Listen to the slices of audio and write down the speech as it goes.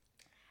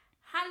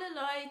Hallo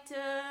Leute!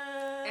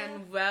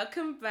 And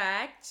welcome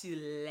back to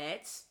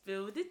Let's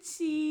Spill the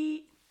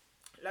Tea.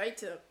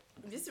 Leute,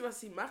 wisst ihr, was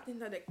sie macht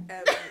hinter dem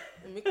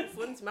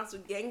Mikrofon? Sie macht so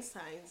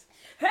Gang-Signs.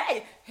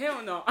 Hey,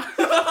 hell no.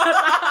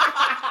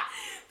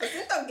 Das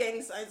sind doch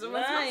Gang-Signs. So,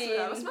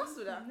 was machst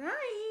du da?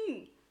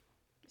 Nein.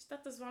 Ich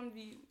dachte, das waren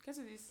wie, kennst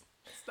du dies?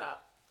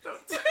 Stop.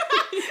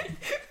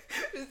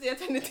 Wisst ihr,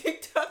 jetzt eine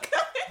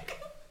TikToker?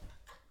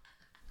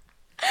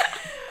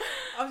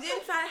 Auf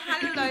jeden Fall,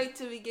 hallo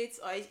Leute, wie geht's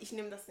euch? Ich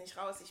nehme das nicht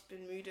raus, ich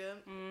bin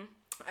müde.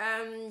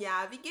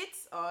 Ja, wie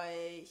geht's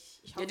euch?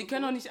 Ja, die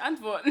können auch nicht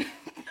antworten.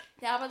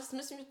 Ja, aber das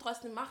müssen wir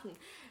trotzdem machen.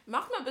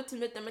 Macht mal bitte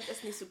mit, damit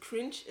das nicht so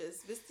cringe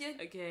ist. Wisst ihr?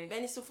 Okay.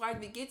 Wenn ich so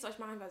frage, wie geht's euch,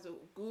 mache ich einfach so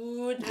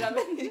gut. Oder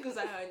wenn ich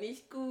sage,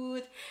 nicht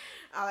gut.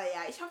 Aber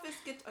ja, ich hoffe,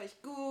 es geht euch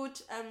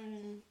gut.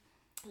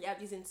 Ja,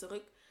 wir sind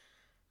zurück.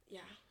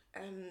 Ja,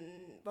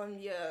 wollen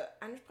wir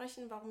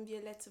ansprechen, warum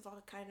wir letzte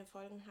Woche keine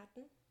Folgen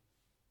hatten?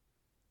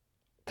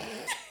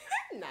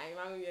 Nein,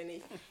 machen wir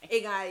nicht.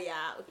 Egal,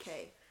 ja,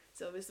 okay.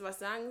 So, willst du was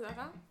sagen,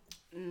 Sarah?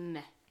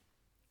 Ne.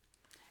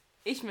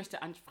 Ich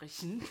möchte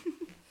ansprechen,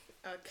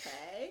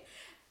 Okay.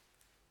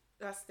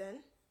 Was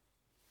denn?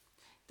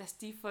 dass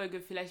die Folge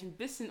vielleicht ein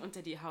bisschen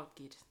unter die Haut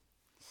geht.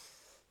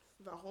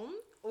 Warum?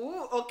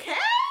 Oh, okay.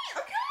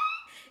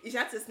 Ich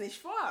hatte es nicht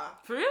vor.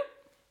 Für?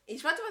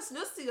 Ich wollte was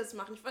Lustiges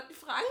machen. Ich wollte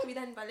fragen, wie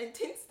dein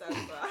Valentinstag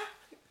war.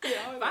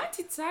 Ja,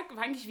 Valentinstag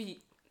war eigentlich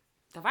wie,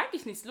 da war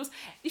eigentlich nichts los.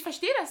 Ich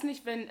verstehe das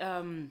nicht,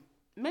 wenn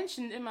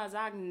Menschen immer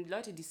sagen,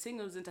 Leute, die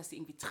Single sind, dass sie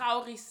irgendwie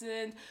traurig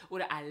sind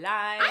oder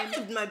allein. I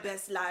lived my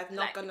best life,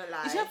 not gonna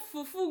lie. Ich habe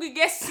Fufu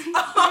gegessen mit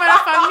meiner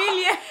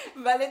Familie.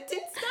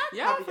 Valentinstag?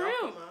 Ja, Hab ich for auch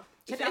real. gemacht.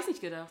 Ich hätte echt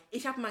nicht gedacht.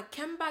 Ich habe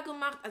Makemba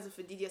gemacht, also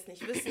für die es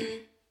nicht wissen.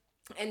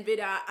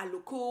 Entweder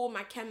Aloko,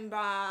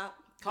 Makemba.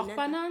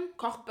 Kochbananen?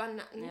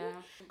 Kochbananen.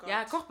 Ja, Oh Gott.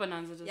 ja,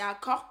 Kochbananen sind das. Ja,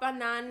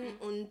 Kochbananen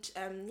und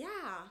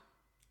ja.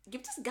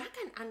 Gibt es gar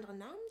keinen anderen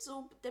Namen,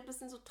 so, der ein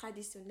bisschen so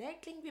traditionell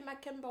klingt wie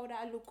Makemba oder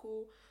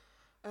Aloko?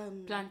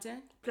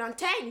 Plantain?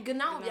 Plantain,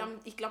 genau.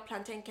 Ich glaube,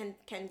 Plantain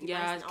kennt die Ja,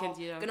 meisten kennt auch.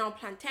 jeder. Genau,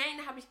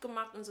 Plantain habe ich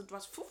gemacht und so. Du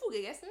hast Fufu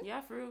gegessen?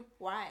 Ja, for real.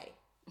 Why?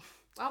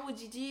 Why would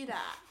you do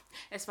that?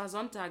 Es war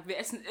Sonntag. Wir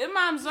essen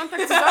immer am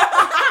Sonntag zusammen.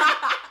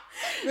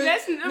 Wir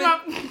essen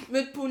immer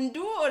Mit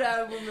Pundu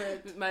oder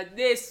womit? mit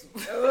Maldes.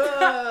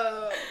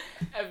 Oh.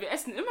 Wir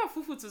essen immer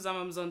Fufu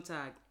zusammen am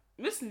Sonntag.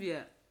 Müssen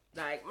wir.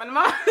 Like, meine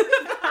Mama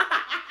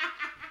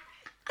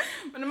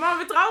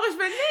wird traurig,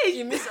 wenn nicht.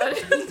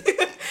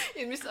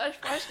 Ihr müsst euch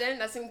vorstellen,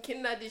 das sind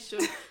Kinder, die schon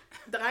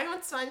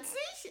 23,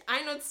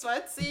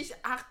 21,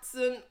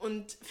 18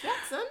 und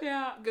 14?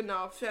 Ja.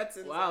 Genau,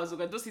 14. Wow,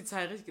 sogar du hast die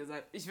Zahl richtig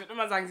gesagt. Ich würde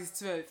immer sagen, sie ist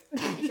 12.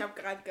 Ich habe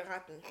gerade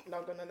geraten.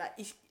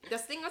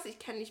 Das Ding ist,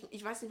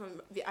 ich weiß nicht,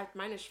 wie alt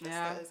meine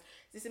Schwester ist.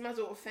 Sie ist immer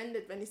so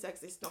offended, wenn ich sage,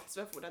 sie ist noch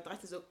 12 oder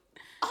 13. So,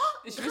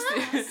 Ich wüsste,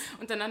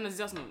 untereinander, sie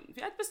sagt nur,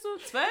 wie alt bist du?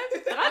 12?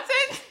 13?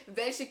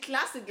 welche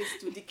Klasse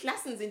gehst du? Die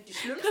Klassen sind die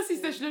schlimmsten. Das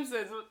ist der Schlimmste.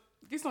 Also,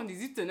 du gehst noch in die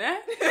 7., ne?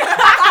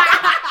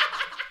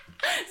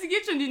 Sie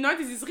geht schon in die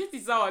 9., sie ist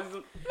richtig sauer. Sie so,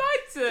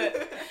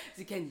 Leute!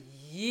 Sie kennt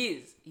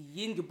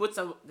jeden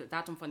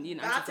Geburtsdatum von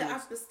jedem. Warte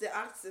ab, bis der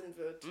 18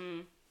 wird.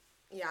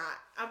 Ja,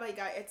 aber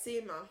egal,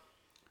 erzähl mal.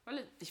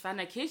 Ich war in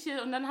der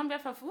Kirche und dann haben wir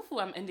einfach Fufu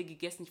am Ende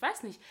gegessen. Ich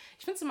weiß nicht,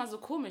 ich finde es immer so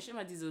komisch,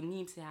 immer diese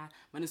Memes, ja,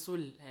 man ist so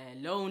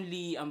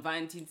lonely am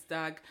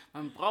Valentinstag,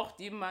 man braucht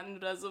jemanden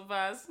oder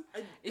sowas.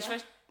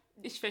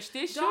 Ich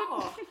verstehe schon.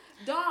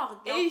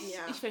 Doch,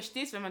 Ich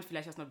verstehe es, wenn man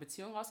vielleicht aus einer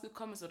Beziehung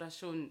rausgekommen ist oder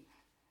schon,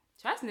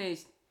 ich weiß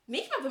nicht.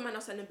 Nicht mal, wenn man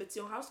aus einer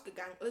Beziehung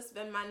rausgegangen ist,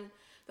 wenn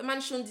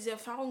man schon diese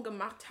Erfahrung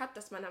gemacht hat,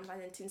 dass man am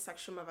Valentinstag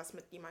schon mal was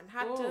mit jemandem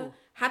hatte. Oh.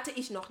 Hatte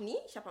ich noch nie.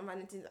 Ich habe am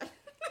Valentinstag...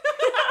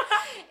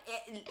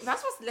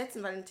 was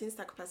letzten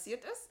Valentinstag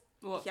passiert ist?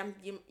 Oh.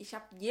 Ich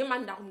hab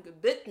jemanden darum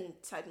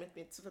gebeten, Zeit mit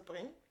mir zu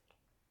verbringen.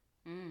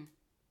 Und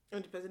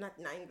die Person hat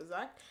Nein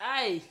gesagt.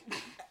 Ei!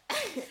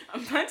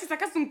 Am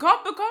Valentinstag hast du einen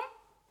Korb bekommen?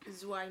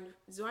 So einen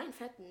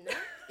fetten, ne?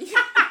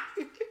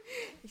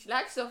 Ich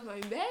lag so auf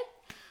meinem Bett.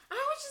 I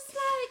was just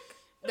like...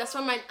 Das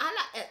war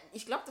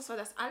ich glaube, das war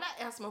das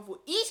allererste Mal,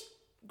 wo ich,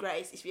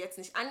 Grace, ich will jetzt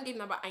nicht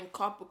angeben, aber einen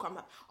Korb bekommen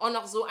habe. Und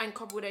noch so einen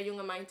Korb, wo der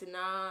Junge meinte,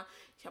 na,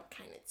 ich habe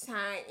keine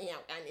Zeit, ich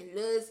habe keine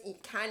Lust,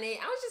 ich kann nicht.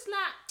 I was just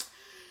like,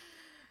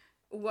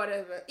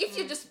 whatever. If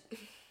you just...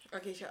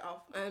 Okay, ich hör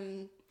auf.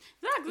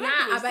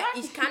 Aber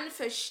ich kann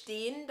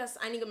verstehen, dass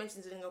einige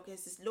Menschen so denken, okay,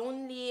 es ist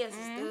lonely,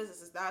 es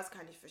ist das,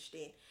 kann ich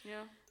verstehen.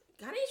 Ja.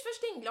 Kann ich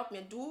verstehen, glaub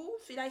mir, du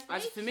vielleicht nicht.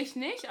 Also für mich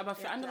nicht, aber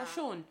für andere klar.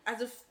 schon.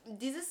 Also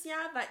dieses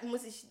Jahr,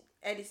 muss ich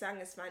ehrlich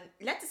sagen,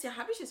 letztes Jahr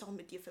habe ich es auch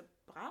mit dir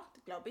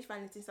verbracht, glaube ich,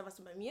 weil letztes Jahr warst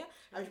du bei mir,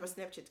 habe ich bei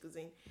Snapchat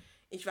gesehen.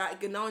 Ich war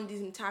genau an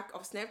diesem Tag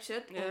auf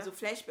Snapchat, um so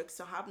Flashbacks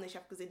zu haben. Ich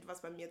habe gesehen, du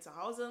warst bei mir zu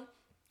Hause.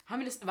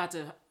 Haben wir es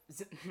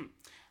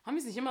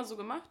nicht immer so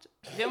gemacht?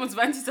 Wir haben uns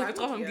Valentinstag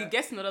getroffen und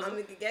gegessen oder so. Haben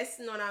wir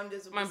gegessen oder haben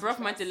wir so... Mein Bro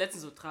meinte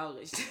letztens so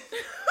traurig.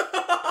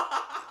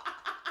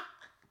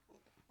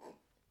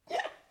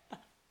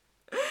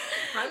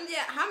 Haben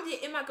haben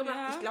wir immer gemacht.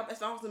 Ja. Ich glaube,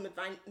 es war auch so mit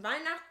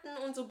Weihnachten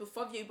und so,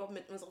 bevor wir überhaupt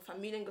mit unseren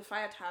Familien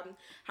gefeiert haben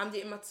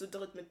wir immer zu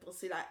dritt mit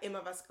Priscilla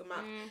immer was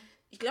gemacht.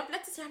 Ich glaube,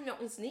 letztes Jahr haben wir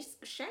uns nichts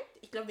geschenkt.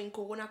 Ich glaube, wegen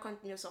Corona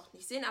konnten wir es auch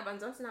nicht sehen, aber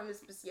ansonsten haben wir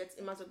es bis jetzt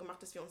immer so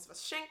gemacht, dass wir uns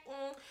was schenken,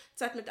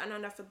 Zeit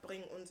miteinander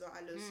verbringen und so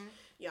alles.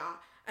 Ja,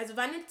 also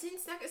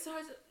Valentinstag ist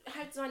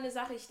halt so eine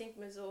Sache, ich denke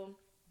mir so,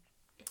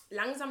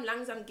 langsam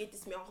geht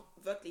es mir auch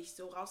wirklich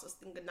so raus aus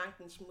den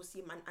Gedanken, ich muss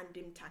jemanden an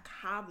dem Tag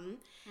haben,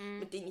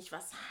 mit dem ich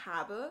was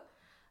habe.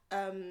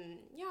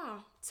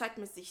 Zeit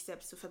mit sich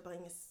selbst zu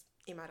verbringen ist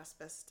immer das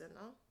Beste,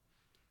 ne?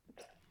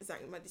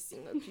 Sagen immer die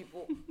Single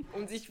People,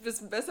 um sich ein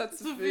bisschen besser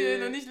zu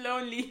fühlen. Und nicht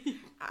lonely.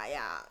 Ah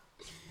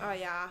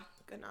ja,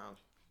 genau.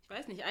 Ich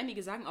weiß nicht,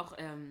 einige sagen auch,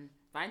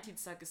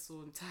 Valentinstag ist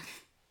so ein Tag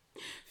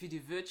für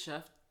die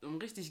Wirtschaft, um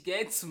richtig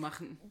Geld zu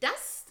machen.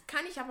 Das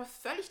kann ich aber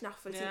völlig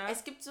nachvollziehen. Ja.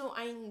 Es gibt so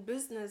einen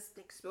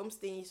Business-Dingsbums,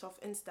 den ich so auf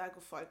Insta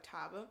gefolgt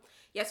habe.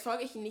 Jetzt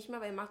folge ich ihn nicht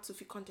mehr, weil er macht zu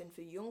viel Content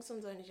für Jungs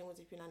und so. Und ich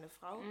denke, ich bin eine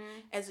Frau.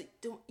 Also,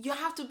 you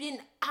have to be an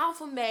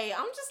alpha male.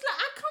 I'm just like,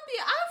 I can't be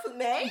an alpha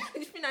male.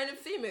 Ich bin eine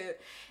Female.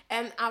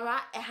 Aber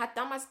er hat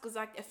damals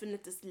gesagt, er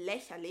findet es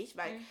lächerlich,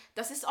 weil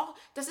das ist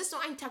so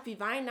ein Tag wie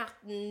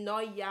Weihnachten,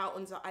 Neujahr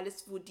und so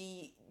alles, wo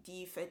die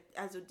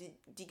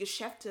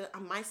Geschäfte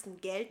am meisten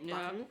Geld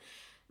machen.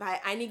 Weil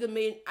einige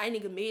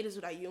Mädels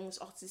oder Jungs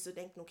auch sich so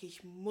denken, okay,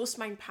 ich muss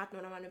meinem Partner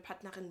oder meiner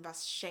Partnerin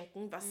was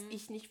schenken, was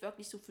ich nicht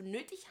wirklich so für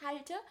nötig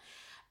halte.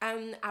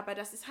 Aber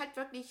das ist halt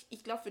wirklich,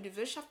 ich glaube, für die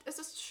Wirtschaft ist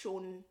es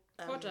schon...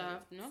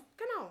 Vorteilhaft, ne?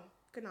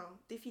 Genau,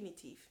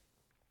 definitiv.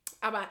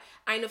 Aber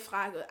eine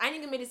Frage.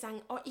 Einige Mädels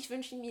sagen, oh, ich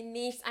wünsche mir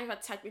nichts,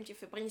 einfach Zeit mit dir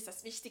verbringen ist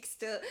das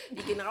Wichtigste.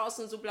 Wir gehen raus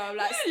und so bla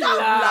bla. Stop.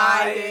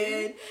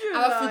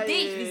 Aber für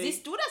dich, wie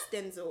siehst du das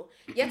denn so?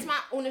 Jetzt mal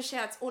ohne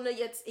Scherz, ohne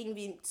jetzt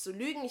irgendwie zu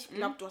lügen. Ich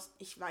glaube,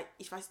 ich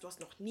weiß, du hast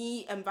noch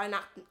nie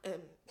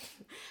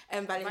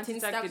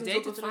Valentinstag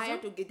gedatet so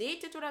gefeiert, du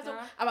gedatet oder so.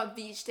 Ja. Aber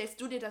wie stellst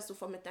du dir das so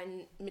vor mit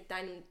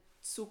deinem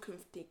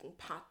zukünftigen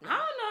Partner? I don't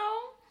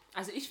know.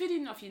 Also ich würde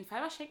ihnen auf jeden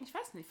Fall was schenken. Ich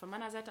weiß nicht, von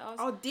meiner Seite aus.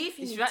 Oh,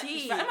 definitiv.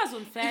 Ich war immer so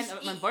ein Fan,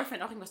 meinem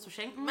Boyfriend auch irgendwas zu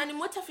schenken. Meine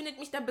Mutter findet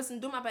mich da ein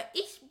bisschen dumm, aber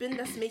ich bin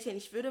das Mädchen.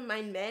 Ich würde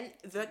meinen Mann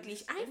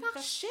wirklich einfach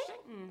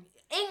schenken.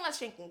 Irgendwas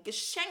schenken.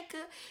 Geschenke.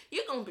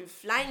 You're gonna be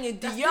flying in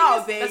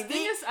Dior, baby. Das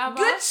Ding ist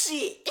aber...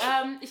 Gucci.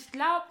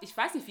 Ich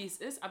weiß nicht, wie es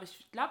ist, aber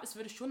ich glaube, es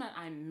würde schon an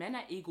einem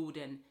Männer-Ego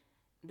denn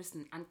ein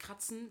bisschen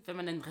ankratzen, wenn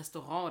man ein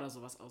Restaurant oder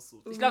sowas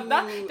aussucht. Ich glaube,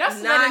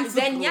 das wäre dann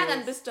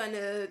bist du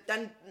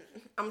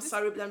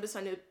dann bist du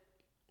eine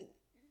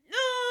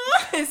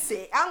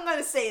I'm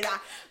gonna say that.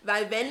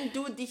 Weil wenn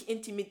du dich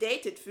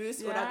intimidated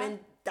fühlst oder wenn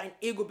dein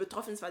Ego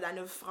betroffen ist, weil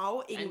deine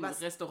Frau irgendwas...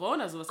 Ein Restaurant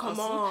oder sowas Come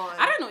aussucht. on.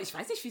 I don't know, ich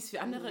weiß nicht, wie es für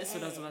andere ist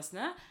oder sowas,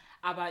 ne?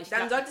 Aber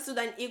dann solltest du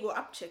dein Ego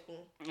abchecken.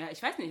 Ja,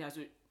 ich weiß nicht,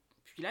 also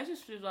vielleicht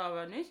ist es so,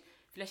 aber nicht.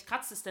 Vielleicht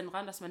kratzt es denn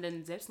dran, dass man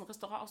denn selbst ein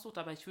Restaurant aussucht,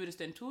 aber ich würde es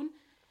denn tun.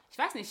 Ich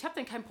weiß nicht, ich habe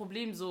denn kein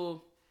Problem,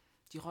 so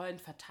die Rollen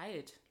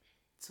verteilt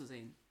zu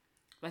sehen.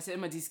 Weißt ja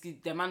immer,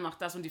 der Mann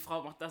macht das und die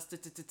Frau macht das.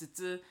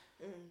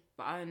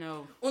 But I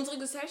know. Unsere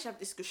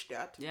Gesellschaft ist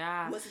gestört.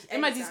 Ja, muss ich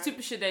immer dieses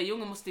typische, der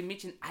Junge muss dem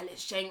Mädchen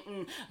alles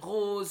schenken,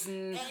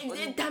 Rosen.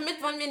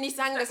 Damit wollen wir nicht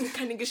sagen, dass wir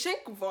keine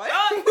Geschenke wollen.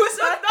 Muss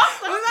man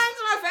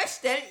mal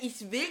feststellen,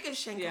 ich will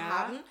Geschenke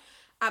haben,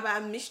 aber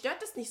mich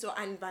stört es nicht so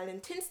an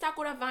Valentinstag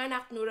oder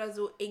Weihnachten oder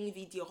so,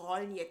 irgendwie die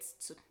Rollen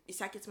jetzt ich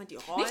sag jetzt mal die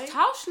Rollen. Nicht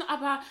tauschen,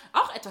 aber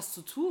auch etwas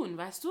zu tun,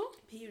 weißt du?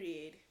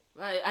 Period.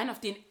 Weil einer auf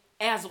den...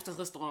 Er sucht das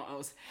Restaurant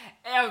aus.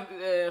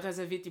 Er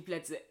reserviert die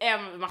Plätze. Er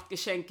macht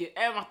Geschenke.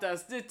 Er macht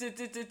das.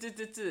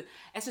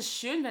 Es ist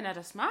schön, wenn er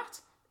das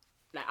macht.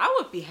 Like, I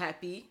would be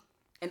happy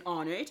and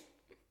honored.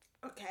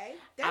 Okay,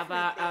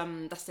 definitely. Aber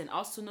das denn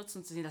auszunutzen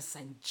und zu sehen, dass es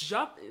sein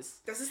Job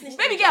ist. Das ist nicht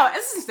Baby Girl,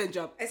 es ist nicht dein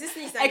Job. Es ist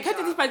nicht dein Job. Er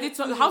könnte dich bei dir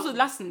zu Hause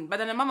lassen, bei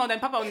deiner Mama und deinem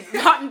Papa und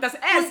warten, dass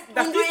er es...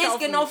 Und du isst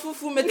genau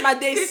Fufu mit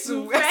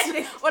Madesu.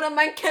 Oder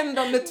mein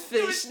Kinder mit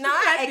Fisch. Nein,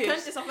 er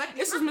könnte es auch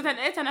wirklich isst du mit deinen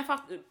Eltern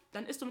einfach...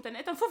 Dann isst du mit deinen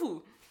Eltern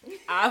Fufu.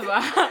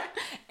 Aber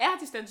er hat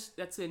sich dann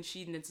dazu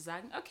entschieden, dann zu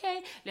sagen,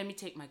 okay, let me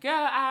take my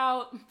girl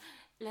out...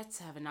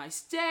 Let's have a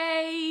nice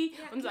day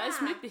und so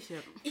alles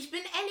Mögliche. Ich bin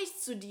ehrlich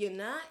zu dir,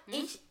 ne?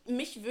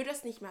 Mich würde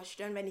es nicht mal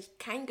stören, wenn ich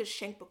kein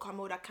Geschenk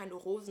bekomme oder keine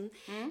Rosen.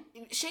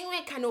 Schenk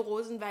mir keine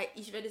Rosen, weil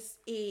ich werde es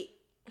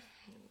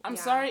I'm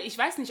sorry, ich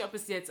weiß nicht, ob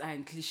es jetzt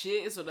ein Klischee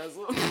ist oder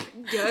so.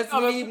 Girls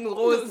lieben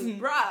Rosen,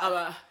 bruh.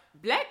 Aber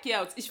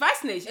Blackouts, ich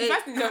weiß nicht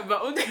ob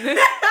bei uns...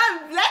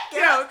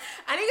 Blackouts?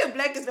 Einige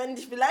Blackouts werden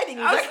dich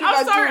beleidigen.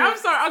 I'm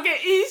sorry, okay,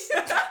 ich...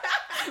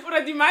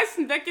 Oder die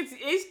meisten Blackouts,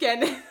 die ich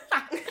kenne,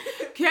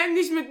 können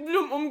nicht mit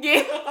Blumen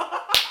umgehen.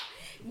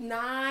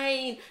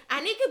 Nein,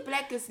 einige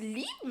Blackouts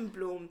lieben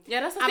Blumen.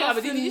 Ja, das ist aber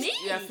aber für die mich,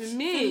 nicht. Ja, für Für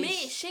mich.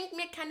 mich, schenk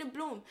mir keine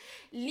Blumen.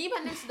 Lieber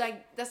nimmst du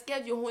das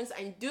Geld, wir holen uns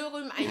ein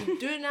Dürüm, ein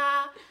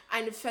Döner,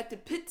 eine fette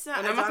Pizza.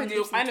 Und dann macht er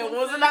dir eine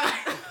Rose da rein.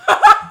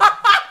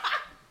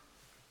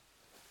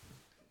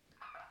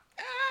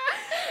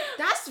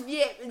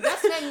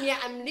 Das wäre mir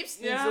am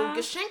liebsten so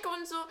Geschenke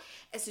und so.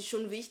 Es ist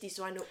schon wichtig,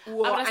 so eine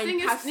Uhr, aber das ein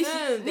Ding Parfüm.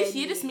 Ist, nicht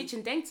jedes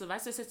Mädchen denkt so,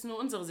 weißt du, das ist jetzt nur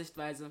unsere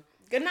Sichtweise.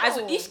 Genau.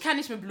 Also ich kann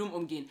nicht mit Blumen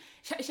umgehen.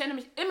 Ich erinnere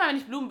mich immer, wenn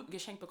ich Blumen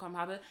geschenkt bekommen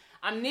habe,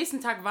 am nächsten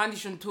Tag waren die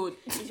schon tot.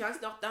 Ich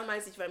weiß noch,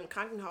 damals, ich war im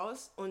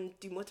Krankenhaus und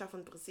die Mutter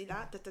von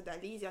Priscilla, Tata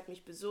Dali, sie hat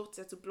mich besucht,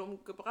 sie hat so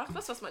Blumen gebracht.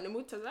 Weißt du, was meine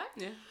Mutter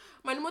sagt? Ja.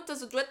 Meine Mutter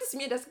so, du hättest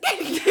mir das Geld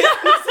gegeben.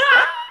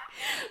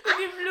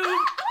 Die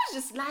Blumen.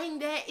 Just lying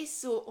there ist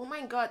so, oh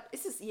mein Gott,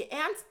 ist es ihr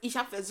Ernst? Ich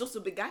habe versucht,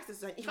 so begeistert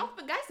zu sein. Ich war auch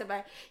begeistert,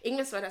 weil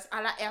irgendwas war das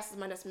allererste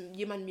Mal, dass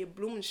jemand mir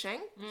Blumen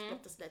schenkt. Ich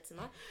glaube, das letzte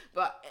Mal.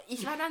 Aber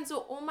ich war dann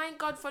so, oh mein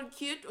Gott, voll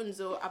cute und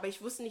so. Aber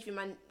ich wusste nicht, wie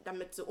man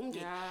damit so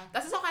umgeht. Ja.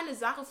 Das ist auch eine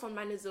Sache von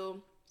meiner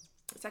so,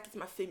 ich sag jetzt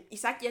mal,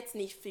 ich sag jetzt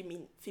nicht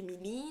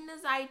feminine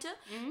Seite,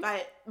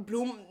 weil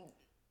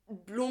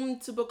Blumen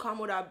zu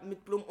bekommen oder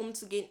mit Blumen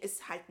umzugehen,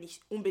 ist halt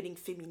nicht unbedingt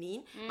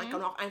feminin. Man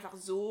kann auch einfach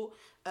so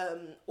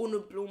ohne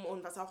Blumen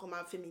und was auch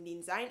immer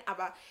feminin sein.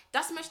 Aber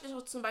das möchte ich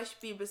auch zum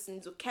Beispiel ein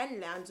bisschen so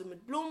kennenlernen, so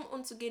mit Blumen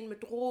umzugehen,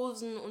 mit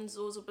Rosen und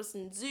so ein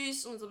bisschen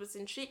süß und so ein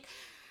bisschen schick.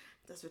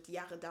 Das wird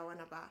Jahre dauern,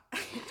 aber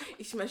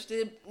ich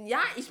möchte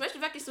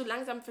wirklich so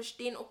langsam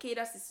verstehen, okay,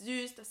 das ist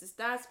süß, das ist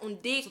das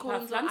und Deko so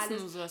und so Pflanzen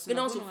alles. und sowas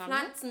Genau, in der so Wohnung haben,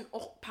 Pflanzen,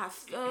 auch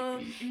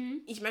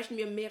Parfüm. Ich möchte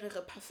mir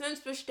mehrere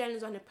Parfüms bestellen,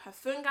 so eine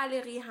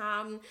Parfümgalerie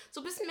haben,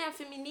 so ein bisschen mehr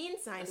feminin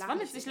sein. Es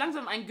wandelt sich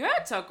langsam ein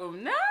Girl-Talk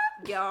um, ne?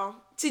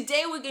 Ja.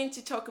 Today we're going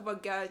to talk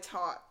about Girl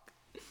Talk.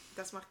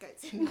 Das macht keinen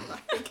Sinn, aber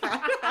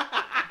egal.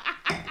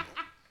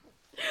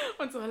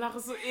 Unsere Lache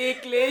ist so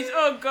eklig,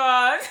 oh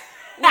Gott.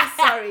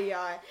 Sorry,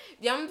 ja.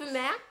 Wir haben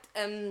bemerkt,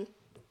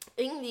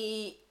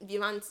 irgendwie,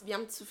 wir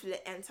haben zu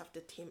viele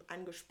ernsthafte Themen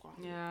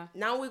angesprochen. Ja.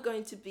 Now we're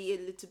going to be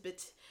a little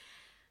bit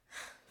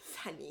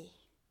funny.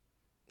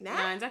 Na?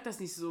 Nein, sag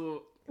das nicht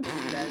so,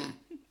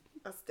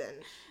 Was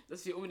denn?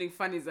 dass wir unbedingt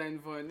funny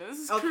sein wollen. Das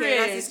ist Okay,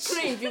 cringe. das ist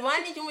cringe. Wir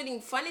wollen nicht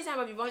unbedingt funny sein,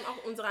 aber wir wollen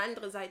auch unsere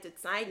andere Seite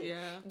zeigen.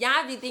 Ja.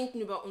 Ja, wir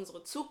denken über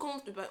unsere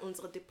Zukunft, über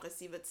unsere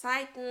depressive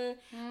Zeiten,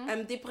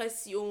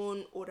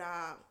 Depression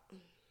oder...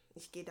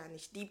 Ich gehe da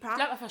nicht deeper. Ich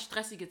glaube einfach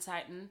stressige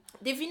Zeiten.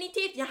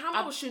 Definitiv, wir haben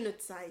auch schöne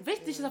Zeiten.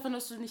 Wichtig ist einfach,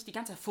 dass du nicht die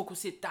ganze Zeit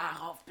fokussiert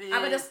darauf bist.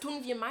 Aber das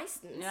tun wir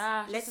meistens.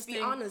 Ja, das Let's ist be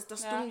das Ding. honest,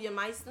 das Ja. tun wir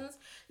meistens.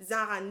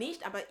 Sarah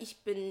nicht, aber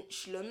ich bin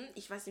schlimm.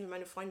 Ich weiß nicht, wie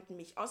meine Freunde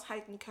mich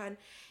aushalten können.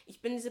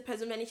 Ich bin diese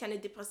Person, wenn ich eine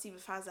depressive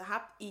Phase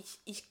habe,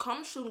 ich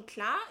komme schon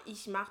klar,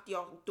 ich mache die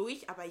auch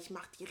durch, aber ich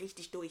mache die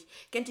richtig durch.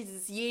 Kennt ihr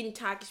dieses jeden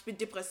Tag, ich bin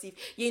depressiv,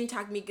 jeden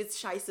Tag mir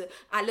geht's scheiße,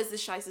 alles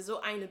ist scheiße. So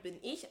eine bin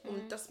ich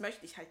und das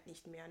möchte ich halt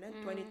nicht mehr. Ne?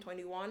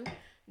 2021,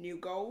 New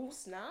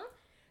Goals, ne?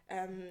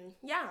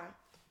 Ja.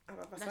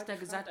 Aber was Leichter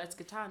gesagt als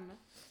getan, ne?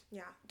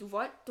 ja, du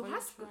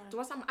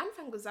hast am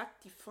Anfang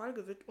gesagt, die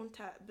Folge wird ein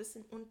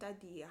bisschen unter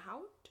die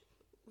Haut.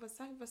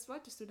 Was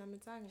wolltest du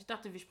damit sagen? Ich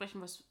dachte, wir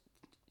sprechen was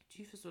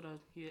Tiefes oder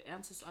hier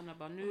Ernstes an,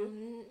 aber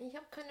nö. Ich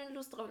habe keine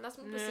Lust drauf. Lass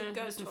mal ein Nö, bisschen ein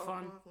Girl bisschen Talk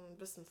Fun. machen. Ein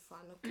bisschen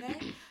Fun,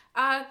 okay?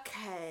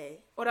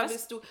 Okay. Oder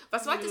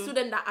was wolltest du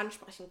denn da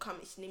ansprechen? Komm,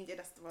 ich nehme dir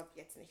das Wort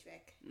jetzt nicht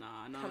weg.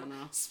 Na.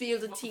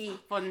 Spill the tea.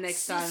 For the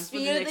next time. For the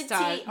Spill the next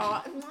tea. time.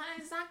 Oh,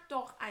 nein, sag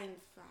doch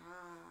einfach.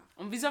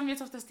 Und wie sollen wir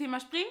jetzt auf das Thema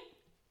springen?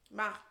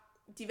 Mach.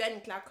 Die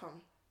werden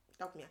klarkommen.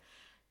 Glaub mir.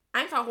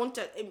 Einfach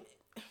runter.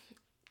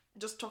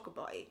 Just talk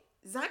about it.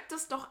 Sag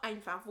das doch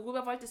einfach.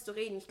 Worüber wolltest du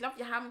reden? Ich glaube,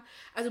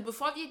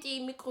 bevor wir die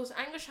Mikros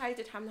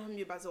eingeschaltet haben, haben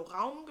wir über so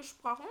Raum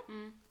gesprochen.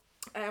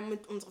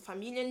 Mit unseren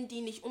Familien,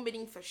 die nicht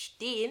unbedingt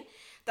verstehen,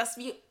 dass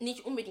wir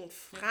nicht unbedingt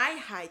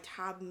Freiheit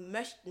haben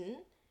möchten.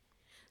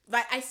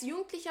 Weil als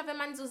Jugendlicher, wenn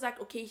man so sagt,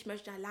 okay, ich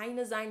möchte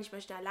alleine sein, ich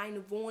möchte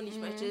alleine wohnen, ich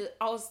möchte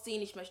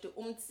ausziehen, ich möchte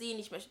umziehen,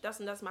 ich möchte das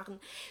und das machen.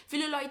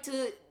 Viele Leute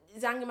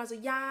sagen immer so,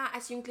 ja,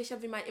 als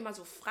Jugendlicher will man immer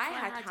so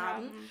Freiheit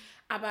haben.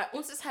 Aber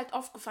uns ist halt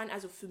aufgefallen,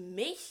 also für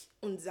mich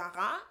und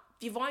Sarah,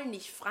 wir wollen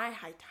nicht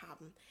Freiheit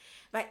haben.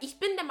 Weil ich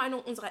bin der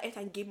Meinung, unsere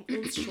Eltern geben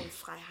uns schon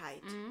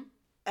Freiheit,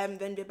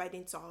 wenn wir bei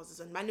denen zu Hause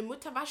sind. Meine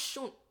Mutter war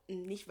schon,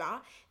 nicht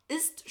wahr,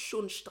 ist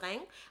schon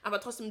streng,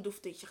 aber trotzdem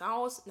durfte ich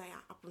raus,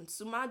 ab und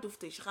zu mal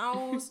durfte ich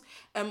raus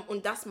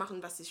und das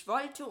machen, was ich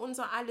wollte und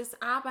so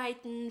alles,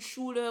 arbeiten,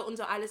 Schule und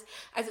so alles.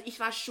 Also ich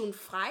war schon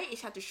frei,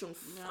 ich hatte schon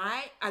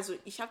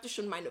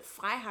meine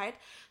Freiheit,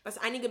 was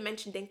einige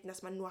Menschen denken,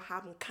 dass man nur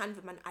haben kann,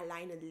 wenn man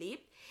alleine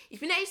lebt. Ich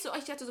bin ehrlich so,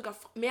 ich hatte sogar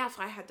mehr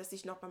Freiheit, dass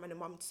ich noch bei meiner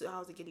Mom zu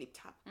Hause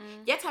gelebt habe.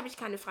 Jetzt habe ich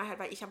keine Freiheit,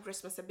 weil ich habe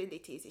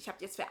Responsibilities, ich habe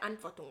jetzt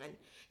Verantwortungen.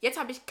 Jetzt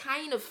habe ich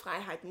keine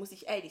Freiheit, muss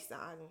ich ehrlich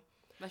sagen.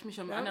 Weil ich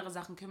mich um andere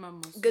Sachen kümmern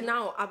muss.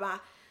 Genau,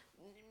 aber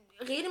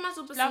rede mal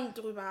so ein bisschen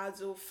drüber,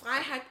 so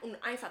Freiheit und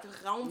einfach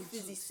Raum für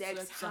sich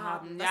selbst zu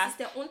haben. Das ist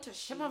der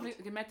Unterschied. Ich habe auch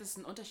gemerkt, dass es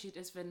ein Unterschied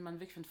ist, wenn man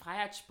wirklich von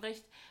Freiheit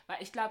spricht,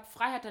 weil ich glaube,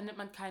 Freiheit, dann nimmt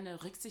man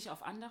keine Rücksicht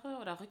auf andere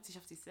oder Rücksicht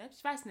auf sich selbst,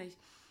 ich weiß nicht.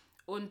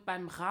 Und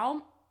beim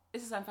Raum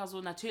ist es einfach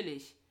so,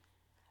 natürlich,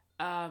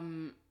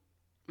 man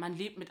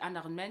lebt mit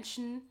anderen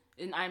Menschen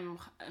in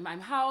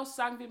einem Haus,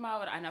 sagen wir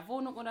mal, oder einer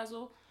Wohnung oder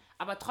so,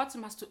 aber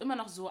trotzdem hast du immer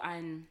noch so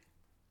einen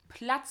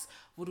Platz,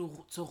 wo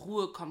du zur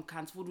Ruhe kommen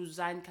kannst, wo du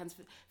sein kannst,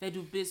 wer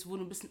du bist, wo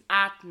du ein bisschen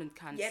atmen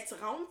kannst.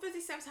 Jetzt Raum für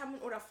sich selbst haben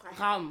oder Freiheit?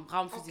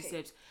 Raum für sich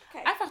selbst.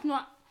 Einfach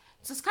nur,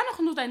 das kann auch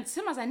nur dein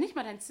Zimmer sein, nicht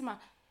mal dein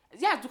Zimmer.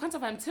 Ja, du kannst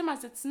auf einem Zimmer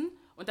sitzen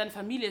und deine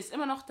Familie ist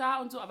immer noch da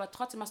und so, aber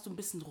trotzdem hast du ein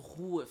bisschen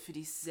Ruhe für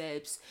dich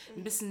selbst,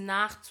 ein bisschen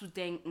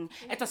nachzudenken,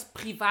 etwas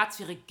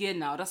Privatsphäre,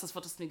 genau, das ist das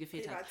Wort, das mir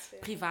gefehlt hat.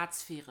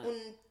 Privatsphäre.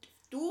 Und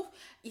du,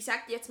 ich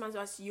sag dir jetzt mal so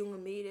als junge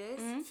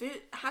Mädels,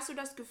 hast du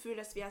das Gefühl,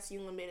 dass wir als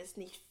junge Mädels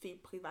nicht viel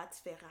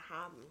Privatsphäre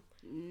haben?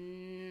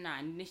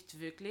 Nein, nicht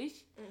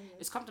wirklich.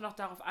 Es kommt dann auch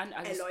darauf an,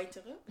 also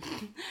Erläutere.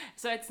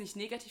 es soll jetzt nicht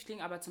negativ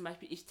klingen, aber zum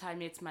Beispiel, ich teile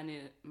mir jetzt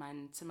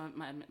mein Zimmer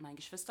mit meinen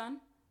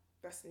Geschwistern.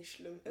 Was nicht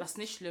schlimm ist. Was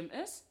nicht schlimm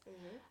ist.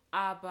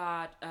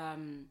 Aber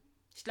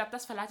ich glaube,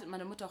 das verleitet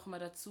meine Mutter auch immer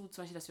dazu,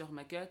 zum Beispiel, dass wir auch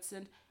immer Girls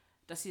sind,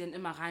 dass sie dann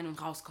immer rein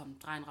und raus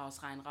kommt. Rein,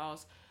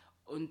 raus.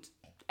 Und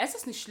es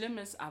ist nicht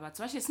Schlimmes, aber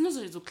zum Beispiel, es sind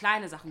nur so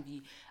kleine Sachen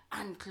wie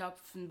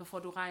anklopfen,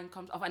 bevor du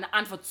reinkommst, auf eine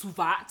Antwort zu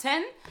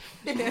warten.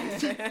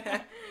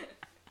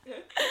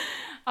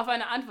 Auf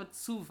eine Antwort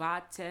zu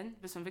warten,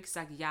 bis man wirklich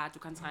sagt, ja, du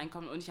kannst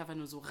reinkommen und nicht einfach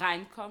nur so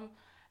reinkommen.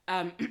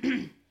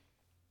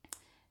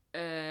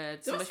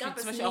 Zum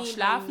Beispiel auch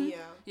schlafen.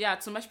 Ja,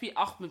 zum Beispiel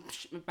auch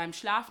beim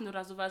Schlafen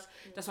oder sowas,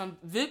 dass man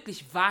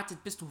wirklich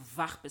wartet, bis du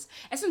wach bist.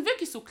 Es sind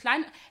wirklich so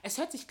klein, es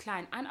hört sich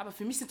klein an, aber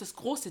für mich sind das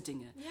große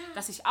Dinge. Ja.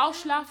 Dass ich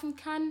ausschlafen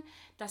kann,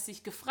 dass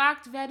ich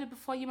gefragt werde,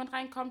 bevor jemand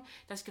reinkommt,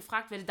 dass ich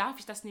gefragt werde, darf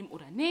ich das nehmen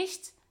oder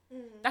nicht.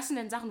 Das sind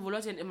dann Sachen, wo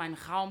Leute dann in meinen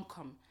Raum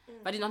kommen,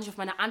 weil die noch nicht auf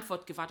meine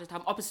Antwort gewartet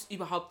haben, ob es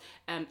überhaupt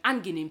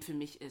angenehm für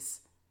mich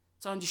ist.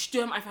 Sondern die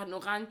stürmen einfach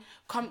nur rein,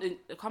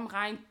 kommen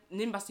rein,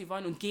 nehmen, was sie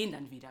wollen und gehen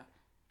dann wieder.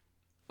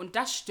 Und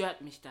das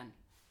stört mich dann.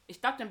 Ich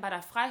glaube dann bei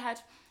der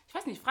Freiheit, ich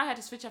weiß nicht, Freiheit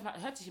ist wirklich,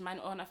 hört sich in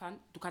meinen Ohren einfach an,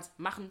 du kannst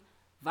machen,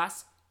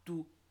 was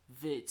du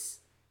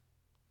willst.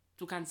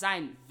 Du kannst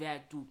sein, wer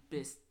du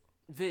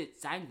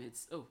sein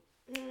willst. Oh.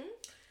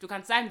 Du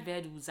kannst sein,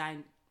 wer du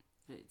sein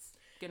willst.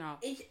 Genau.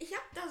 Ich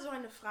habe da so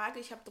eine Frage,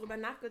 ich habe darüber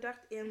nachgedacht.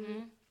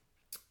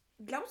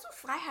 Glaubst du,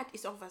 Freiheit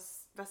ist auch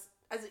was,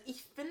 also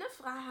ich finde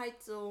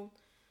Freiheit so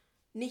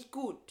nicht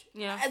gut.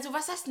 Ja. Also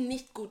was heißt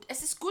nicht gut?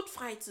 Es ist gut,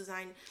 frei zu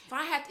sein.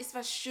 Freiheit ist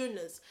was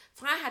Schönes.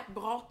 Freiheit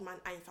braucht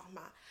man einfach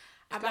mal.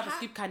 Ich glaube, es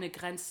gibt keine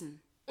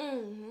Grenzen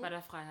bei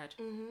der Freiheit.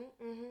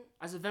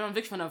 Also wenn man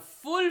wirklich von einer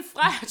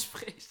Full-Freiheit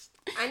spricht.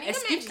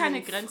 Es gibt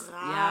keine Grenzen.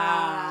 Frei.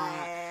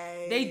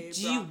 Ja. They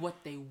do what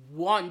they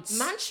want.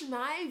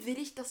 Manchmal will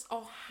ich das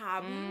auch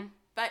haben,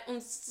 weil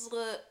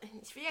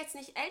ich will jetzt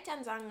nicht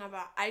Eltern sagen,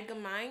 aber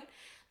allgemein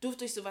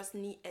durfte ich sowas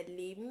nie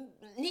erleben.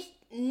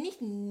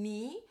 Nicht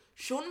nie,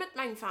 schon mit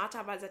meinem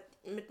Vater, aber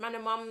mit meiner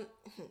Mom,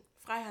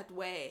 Freiheit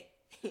way.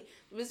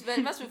 Was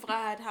wir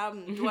Freiheit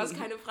haben, du hast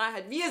keine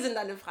Freiheit, wir sind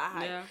deine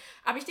Freiheit. Ja.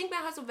 Aber ich denke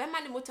mir halt so, wenn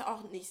meine Mutter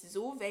auch nicht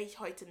so, wäre ich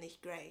heute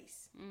nicht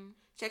Grace.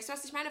 Checkst du,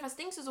 was ich meine? Was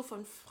denkst du so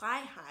von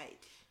Freiheit?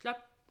 Ich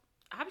glaube,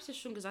 habe ich dir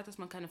schon gesagt, dass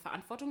man keine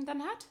Verantwortung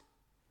dann hat?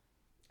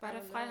 Bei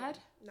der Freiheit?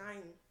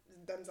 Nein,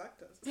 dann sag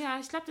das. Ja,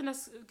 ich glaube dann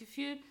das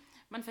Gefühl,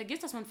 man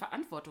vergisst, dass man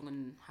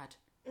Verantwortungen hat.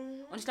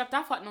 Und ich glaube,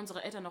 davor hatten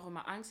unsere Eltern auch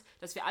immer Angst,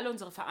 dass wir alle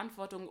unsere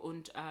Verantwortung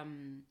und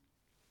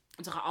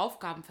unsere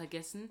Aufgaben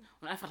vergessen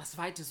und einfach das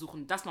Weite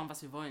suchen, das machen,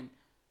 was wir wollen.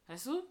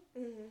 Weißt du?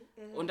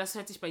 Und das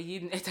hört sich bei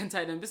jedem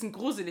Elternteil ein bisschen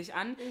gruselig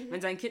an, wenn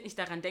sein Kind nicht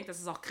daran denkt,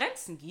 dass es auch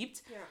Grenzen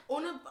gibt. Ja.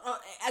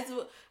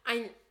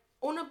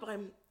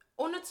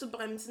 Ohne zu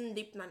bremsen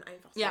lebt man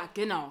einfach so. Ja,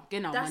 genau.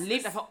 Man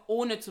lebt einfach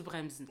ohne zu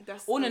bremsen,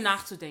 ohne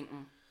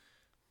nachzudenken.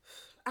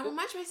 Aber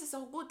manchmal ist es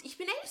auch gut. Ich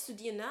bin ehrlich zu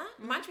dir, ne?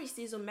 Manchmal ich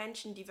sehe so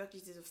Menschen, die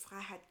wirklich diese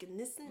Freiheit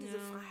genießen, diese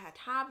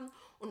Freiheit haben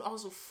und auch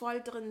so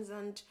voll drin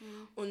sind.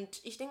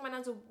 Und ich denke mir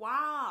dann so,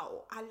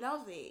 wow, I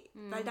love it.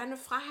 Weil deine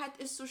Freiheit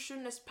ist so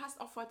schön, das passt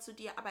auch voll zu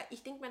dir. Aber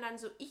ich denke mir dann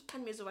so, ich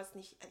kann mir sowas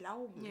nicht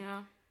erlauben.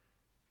 Ja.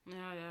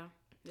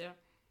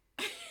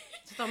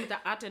 Das hat auch mit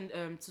der Art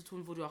zu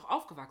tun, wo du auch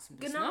aufgewachsen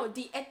bist. Genau, ne?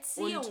 die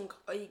Erziehung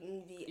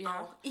irgendwie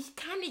auch. Ich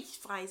kann nicht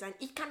frei sein.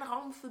 Ich kann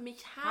Raum für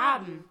mich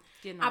haben.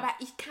 Genau. Aber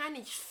ich kann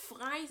nicht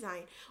frei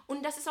sein.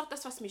 Und das ist auch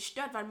das, was mich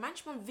stört, weil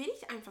manchmal will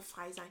ich einfach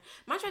frei sein.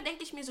 Manchmal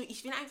denke ich mir so,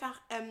 ich will einfach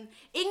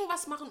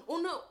irgendwas machen,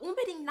 ohne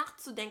unbedingt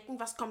nachzudenken,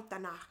 was kommt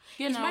danach.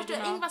 Ich möchte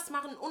irgendwas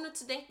machen, ohne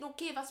zu denken,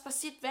 okay, was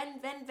passiert,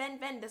 wenn.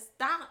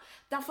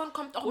 Davon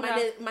kommt auch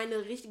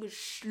meine richtige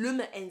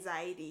schlimme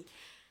Anxiety.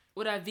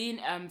 Oder wen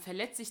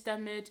verletze ich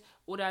damit?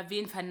 Oder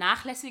wen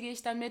vernachlässige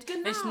ich damit?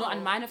 Wenn ich nur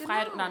an meine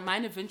Freiheit oder an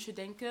meine Wünsche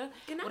denke.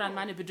 Oder an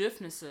meine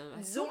Bedürfnisse.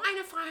 So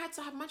eine Freiheit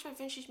zu haben, manchmal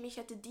wünsche ich mir, ich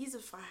hätte diese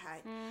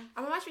Freiheit.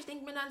 Aber manchmal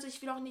denke ich mir dann so, ich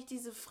will auch nicht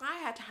diese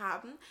Freiheit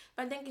haben.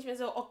 Dann denke ich mir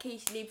so, okay,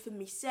 ich lebe für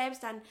mich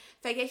selbst. Dann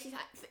vergesse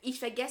ich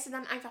vergesse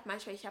dann einfach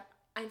manchmal, ich habe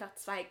einfach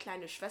 2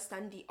 kleine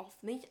Schwestern, die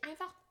auf mich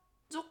einfach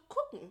so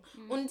gucken.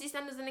 Und sie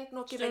dann so denken,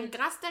 okay, wenn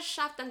Gras das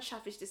schafft, dann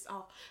schaffe ich das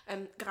auch.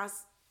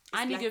 Gras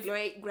einige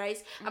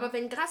Grace. Aber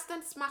wenn Gras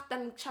das macht,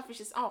 dann schaffe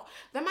ich es auch.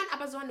 Wenn man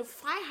aber so eine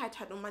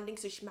Freiheit hat und man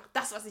denkt so, ich mache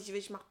das, was ich will,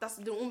 ich mache das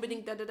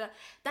unbedingt,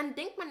 dann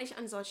denkt man nicht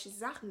an solche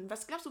Sachen.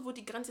 Was glaubst du, wo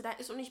die Grenze da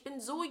ist? Und ich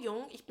bin so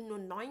jung, ich bin nur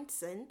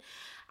 19,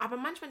 Aber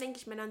manchmal denke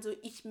ich mir dann so,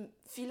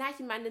 vielleicht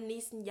in meinen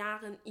nächsten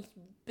Jahren, ich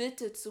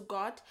bitte zu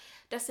Gott,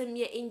 dass er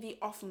mir irgendwie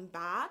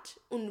offenbart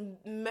und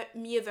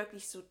mir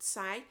wirklich so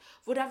zeigt,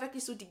 wo da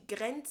wirklich so die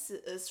Grenze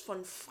ist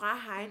von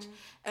Freiheit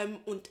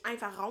und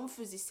einfach Raum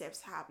für sich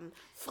selbst haben.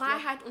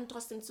 Freiheit und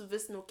trotzdem zu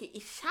wissen, okay,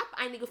 ich habe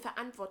einige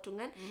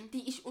Verantwortungen,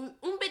 die ich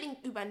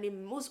unbedingt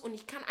übernehmen muss und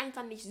ich kann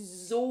einfach nicht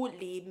so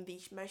leben, wie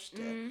ich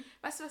möchte.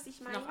 Weißt du, was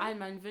ich meine? Nach all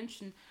meinen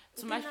Wünschen.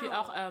 Zum Beispiel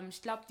auch,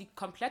 ich glaube, die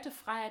komplette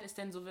Freiheit ist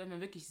dann so, wenn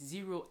man wirklich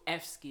Zero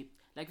Fs gibt.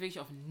 Like wirklich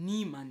auf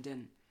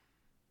niemanden.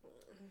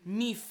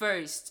 Me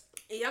first.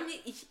 Ja,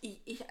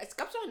 es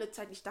gab so eine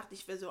Zeit, ich dachte,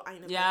 ich wäre so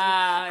eine.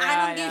 Ja, I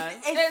don't give a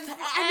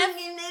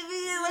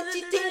what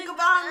you think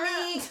about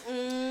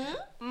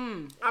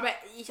me. Aber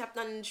ich habe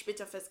dann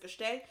später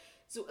festgestellt,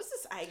 so ist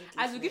es eigentlich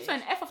Also gibst du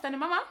ein F auf deine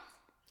Mama?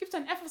 Gibst du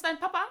ein F auf deinen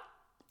Papa?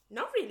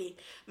 Not really.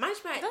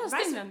 Manchmal,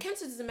 weißt du,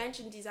 kennst du diese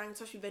Menschen, die sagen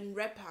zum Beispiel, wenn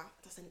Rapper,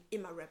 das sind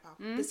immer Rapper,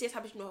 bis jetzt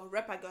habe ich nur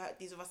Rapper gehört,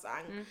 die sowas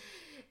sagen,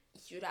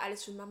 ich würde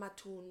alles für Mama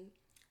tun,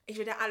 ich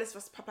würde alles,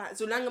 was Papa,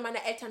 solange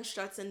meine Eltern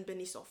stolz sind, bin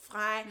ich so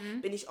frei,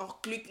 bin ich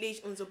auch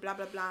glücklich und so bla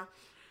bla bla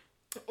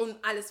und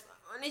alles.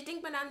 Und ich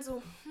denke mir dann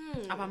so,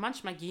 Aber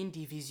manchmal gehen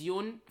die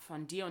Visionen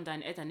von dir und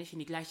deinen Eltern nicht in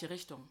die gleiche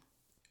Richtung.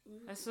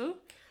 Weißt du?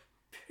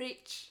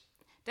 Preach.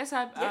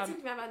 Deshalb, Jetzt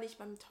sind wir aber nicht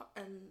beim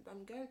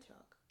Girl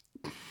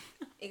Talk.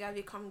 Egal,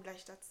 wir kommen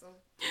gleich dazu.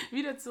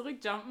 wieder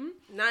zurückjumpen.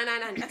 Nein,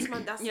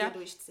 erstmal das hier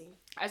durchziehen.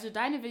 Also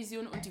deine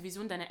Vision und die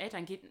Vision deiner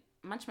Eltern geht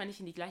manchmal nicht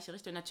in die gleiche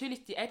Richtung.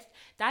 Natürlich,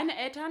 deine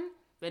Eltern,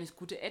 wenn es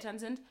gute Eltern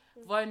sind,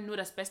 wollen nur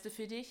das Beste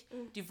für dich.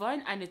 Die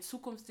wollen eine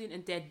Zukunft sehen,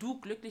 in der du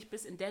glücklich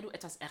bist, in der du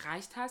etwas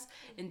erreicht hast,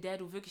 in der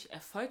du wirklich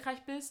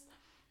erfolgreich bist,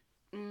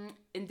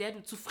 in der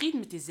du zufrieden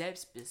mit dir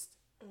selbst bist.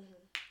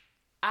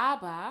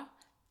 Aber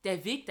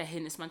der Weg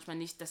dahin ist manchmal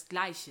nicht das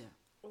Gleiche.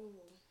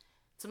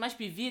 Zum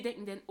Beispiel, wir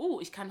denken dann,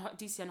 ich kann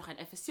dieses Jahr noch ein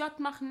FSJ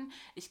machen,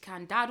 ich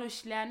kann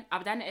dadurch lernen,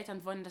 aber deine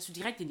Eltern wollen, dass du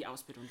direkt in die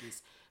Ausbildung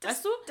gehst.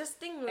 Weißt du? Das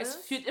Ding Es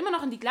ist, führt immer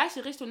noch in die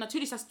gleiche Richtung.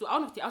 Natürlich, dass du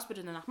auch noch die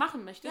Ausbildung danach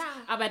machen möchtest,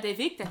 aber der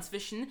Weg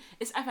dazwischen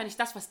ist einfach nicht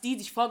das, was die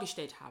sich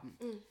vorgestellt haben.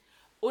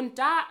 Und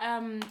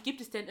da gibt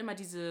es dann immer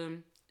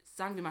diese,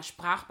 sagen wir mal,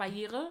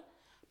 Sprachbarriere.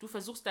 Du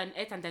versuchst deinen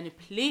Eltern deine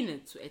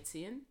Pläne zu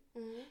erzählen.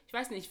 Ich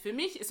weiß nicht, für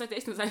mich, es sollte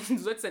echt nur sein, du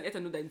sollst deinen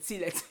Eltern nur dein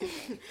Ziel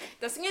erzählen.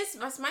 das Ding ist,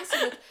 was meinst du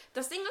mit,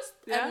 das Ding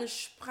ist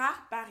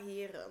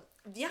Sprachbarriere.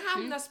 Wir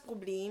haben das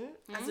Problem,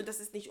 also das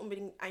ist nicht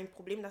unbedingt ein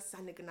Problem, das ist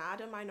eine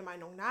Gnade, meiner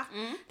Meinung nach,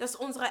 dass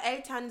unsere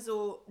Eltern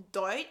so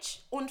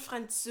Deutsch und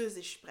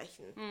Französisch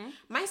sprechen.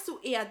 Meinst du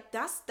eher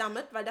das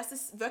damit, weil das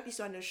ist wirklich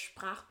so eine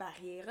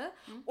Sprachbarriere,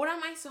 oder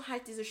meinst du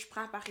halt diese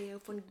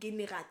Sprachbarriere von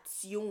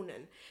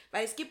Generationen?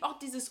 Weil es gibt auch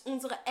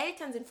unsere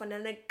Eltern sind von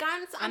einer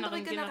ganz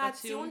anderen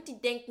Generation,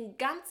 die denken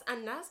ganz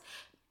anders.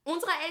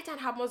 Unsere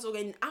Eltern haben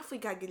sogar in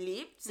Afrika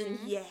gelebt,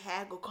 sind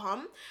hierher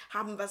gekommen,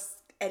 haben was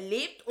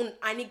erlebt und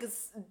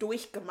einiges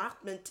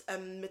durchgemacht mit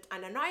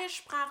einer neuen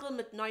Sprache,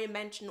 mit neuen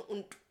Menschen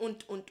und,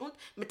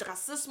 mit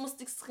Rassismus,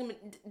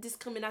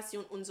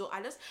 Diskrimination und so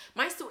alles.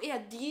 Meinst du eher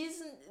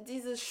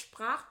diese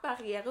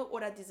Sprachbarriere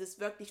oder dieses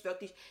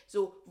wirklich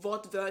so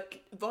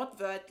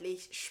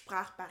wortwörtlich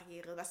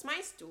Sprachbarriere? Was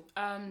meinst du?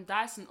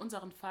 Da es in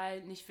unserem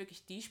Fall nicht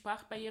wirklich die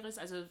Sprachbarriere ist,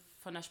 also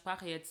von der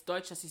Sprache jetzt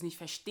Deutsch, dass sie es nicht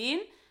verstehen,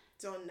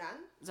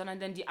 sondern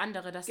dann die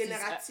andere, dass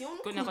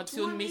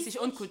generationenmäßig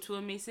und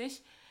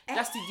kulturmäßig,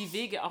 dass die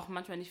Wege auch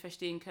manchmal nicht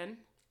verstehen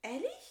können.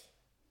 Ehrlich?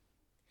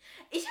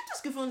 Ich habe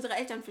das Gefühl, unsere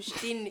Eltern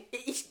verstehen.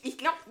 Ich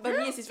glaube, bei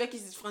mir ist es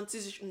wirklich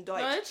Französisch und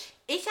Deutsch.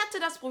 Ich hatte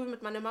das Problem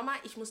mit meiner Mama,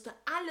 ich musste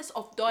alles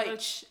auf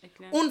Deutsch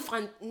erklären.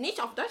 Und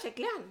nicht auf Deutsch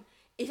erklären.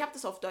 Ich habe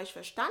das auf Deutsch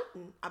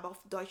verstanden, aber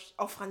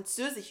auf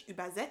Französisch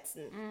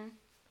übersetzen.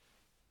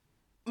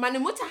 Meine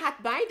Mutter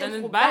hat beide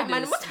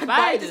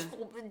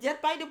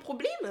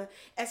Probleme.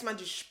 Erstmal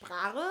die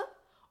Sprache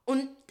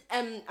und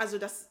also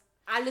dass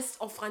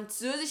alles auf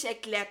Französisch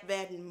erklärt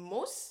werden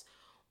muss.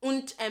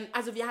 Und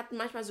also wir hatten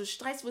manchmal so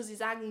Stress, wo sie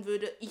sagen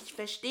würde, ich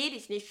verstehe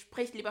dich nicht,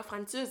 sprich lieber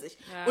Französisch.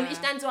 Ja, und ich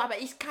dann so, aber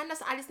ich kann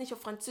das alles nicht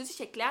auf Französisch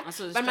erklären,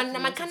 weil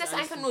man kann das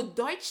einfach nur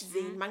Deutsch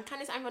sehen. Man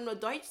kann es einfach nur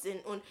Deutsch sehen.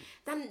 Und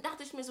dann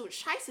dachte ich mir so,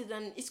 scheiße,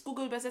 dann ist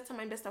Google-Übersetzer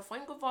mein bester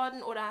Freund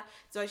geworden oder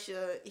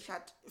ich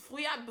hatte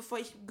früher, bevor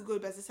ich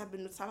Google-Übersetzer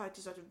benutzt habe, hatte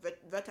ich solche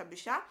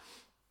Wörterbücher.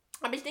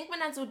 Aber ich denke mir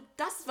dann so,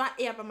 das war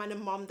eher bei meiner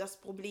Mom das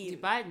Problem. Die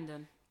beiden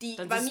dann?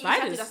 Bei mir, ich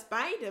hatte das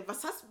beide.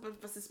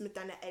 Was ist mit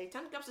deinen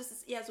Eltern? Glaubst du, ist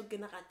es eher so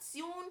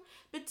Generation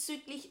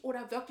bezüglich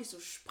oder wirklich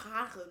so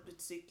Sprache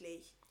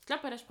bezüglich? Ich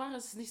glaube, bei der Sprache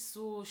ist es nicht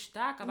so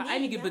stark, aber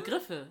einige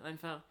Begriffe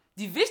einfach.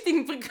 Die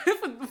wichtigen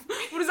Begriffe,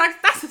 wo du sagst,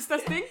 das ist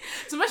das Ding.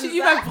 Zum Beispiel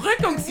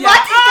Überbrückungsjahr.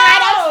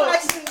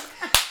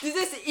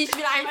 Ich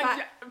will einfach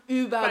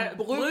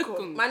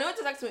Überbrückung. Meine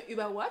Mutter sagt mir,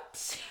 über what?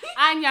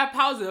 Ein Jahr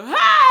Pause.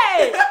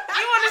 Hey! You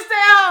wanna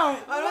stay home?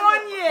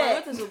 One year. Meine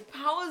Mutter so,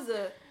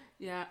 Pause.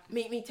 Ja.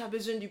 Mais t'as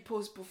besoin du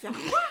pause pour faire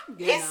quoi?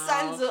 Genau. Ist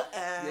dann so,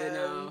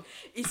 Genau.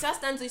 Ich saß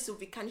dann so,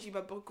 wie kann ich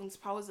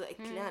Überbrückungspause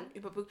erklären?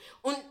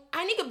 Und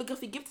einige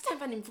Begriffe gibt es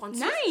einfach im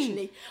Französischen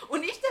nicht.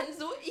 Und ich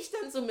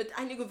dann so mit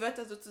einigen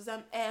Wörtern so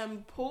zusammen,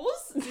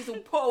 Pause, sie so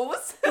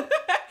Pause.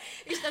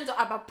 Ich dann so,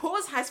 aber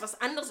Pause heißt was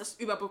anderes als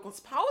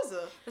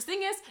Überbrückungspause. Das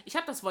Ding ist, ich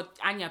habe das Wort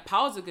ein Jahr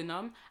Pause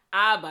genommen,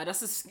 aber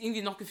das ist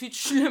irgendwie noch gefühlt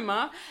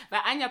schlimmer,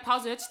 weil ein Jahr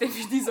Pause hört sich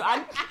irgendwie nie so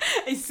an.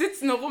 Ich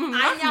sitze nur rum und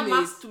mache nichts. Ein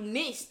Jahr machst du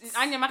nichts.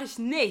 Ein Jahr mache ich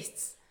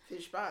nichts.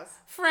 Viel Spaß.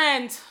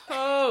 Friend.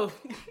 Oh.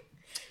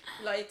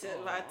 Leute,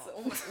 warte.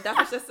 Oh,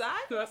 darf ich das sagen?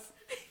 Was?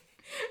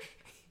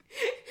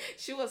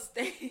 She was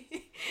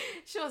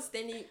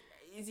standing,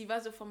 sie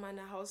war so vor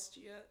meiner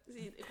Haustür.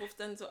 Sie ruft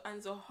dann so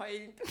an, so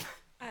heulend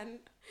an.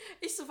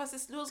 Ich so, was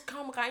ist los?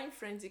 Komm rein,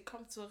 Friend. Sie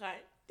kommt so rein.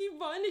 Die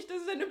wollen nicht,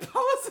 dass ich eine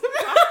Pause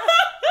mache.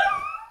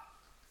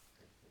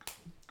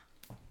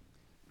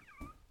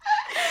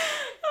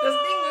 Das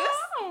Ding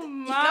ist,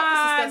 ich glaube,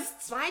 das ist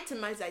das zweite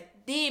Mal,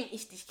 seitdem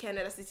ich dich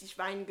kenne, dass ich dich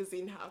weinen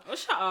gesehen habe. Oh,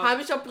 schau.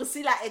 Habe ich auch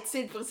Priscilla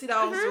erzählt.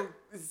 Priscilla auch so,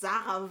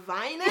 Sarah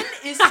weinen?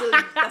 Ist so,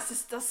 das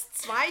ist das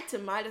zweite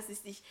Mal, dass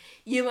ich dich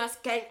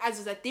jemals kenne.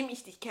 Also seitdem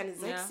ich dich kenne,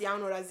 6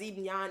 Jahren oder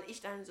 7 Jahren, ich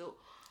dann so.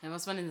 Ja,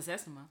 was war denn das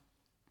erste Mal?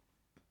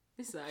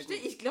 Ich sage.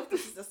 Ich glaube,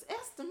 das ist das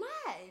erste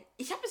Mal.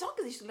 Ich habe es auch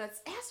gesagt, so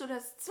das erste oder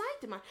das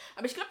zweite Mal.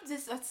 Aber ich glaube, das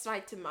ist das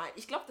zweite Mal.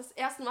 Ich glaube, das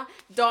erste Mal,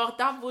 doch,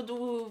 da, wo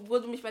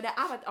du mich bei der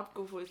Arbeit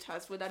abgeholt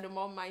hast, wo deine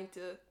Mom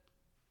meinte,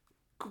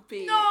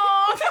 Coupé. No!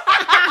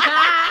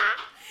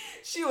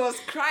 She was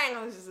crying.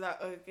 I was just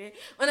like, okay.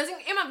 Und deswegen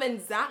immer,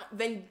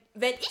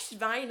 wenn ich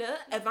weine,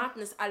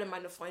 erwarten es alle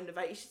meine Freunde,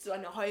 weil ich so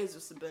eine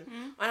Heulsüße bin.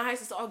 Und dann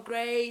heißt es, oh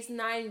Grace,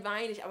 nein,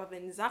 weine ich. Aber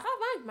wenn Sarah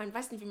weint, man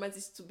weiß nicht, wie man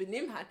sich zu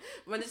benehmen hat.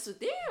 Und man ist so,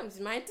 damn,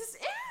 sie meint es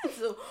ernst.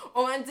 So.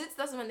 Und man sitzt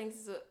da und man denkt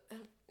so,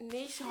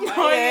 nicht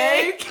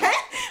heulen. Okay?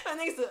 Man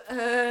denkt so, aber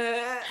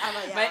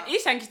ja. Weil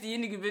ich eigentlich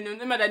diejenige bin und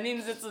immer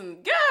daneben sitze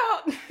und,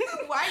 girl,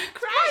 why you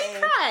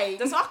crying?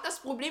 Das war auch das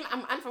Problem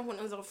am Anfang von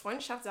unserer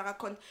Freundschaft. Sarah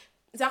und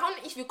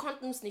ich, wir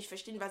konnten uns nicht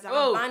verstehen, weil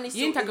Sarah war nicht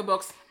jeden so... Tag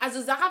geboxt.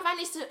 Also Sarah war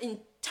nicht so in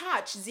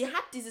touch. Sie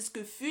hat dieses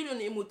Gefühl und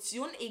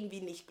Emotionen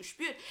irgendwie nicht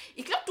gespürt.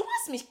 Ich glaube, du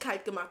hast mich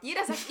kalt gemacht.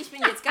 Jeder sagt, ich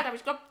bin jetzt kalt, aber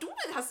ich glaube, du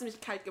hast mich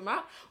kalt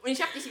gemacht und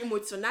ich habe dich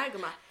emotional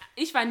gemacht.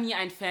 Ich war nie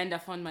ein Fan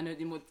davon, meine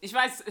Emotionen. Ich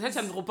weiß, es hört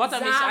sich ein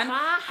Robotermilch an,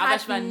 aber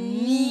ich war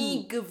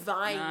nie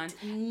geweint.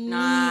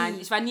 Nein,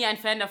 ich war nie ein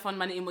Fan davon,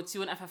 meine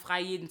Emotionen einfach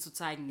frei jedem zu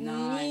zeigen.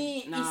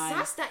 Nein. Ich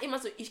saß da immer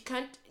so, ich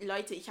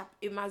habe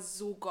immer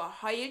so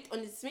geheult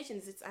und das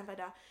Mädchen sitzt einfach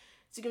da.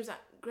 Sie gibt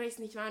gesagt, Grace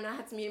nicht weinen, dann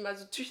hat sie mir immer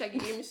so Tücher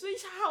gegeben. Ich so,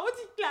 ich hau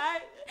dich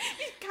gleich.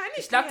 Ich kann nicht.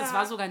 Ich glaube, das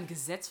war sogar ein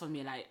Gesetz von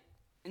mir. Like,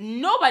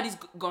 nobody's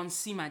gonna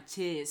see my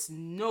tears.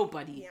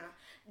 Nobody. Ja.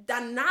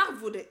 Danach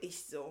wurde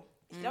ich so.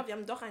 Ich glaube, wir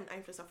haben doch einen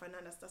Einfluss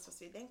aufeinander, das ist das, was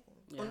wir denken.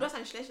 Ja. Und du hast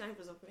einen schlechten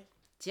Einfluss auf mich.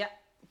 Tja,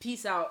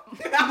 peace out.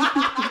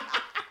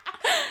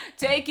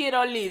 Take it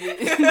or leave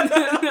it.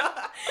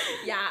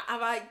 Ja,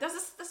 aber das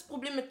ist das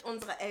Problem mit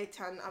unseren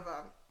Eltern,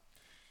 aber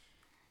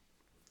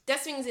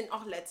deswegen sind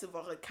auch letzte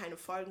Woche keine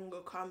Folgen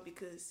gekommen,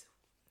 because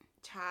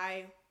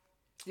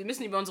wir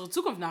müssen über unsere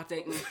Zukunft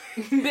nachdenken.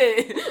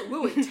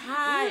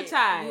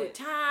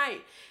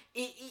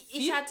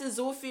 Ich hatte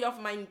so viel auf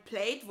meinem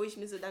Plate, wo ich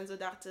mir so dann so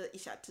dachte,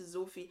 ich hatte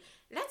so viel.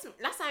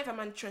 Lass einfach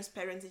mal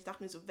Transparency. Ich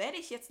dachte mir so, werde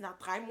ich jetzt nach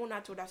 3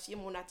 Monaten oder 4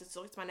 Monaten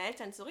zurück zu meinen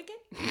Eltern zurückgehen?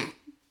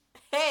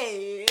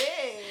 Hey.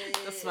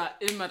 Das war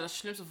immer das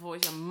Schlimmste, wovor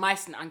ich am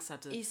meisten Angst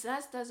hatte. Ich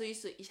saß da so,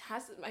 ich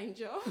hasse meinen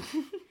Job.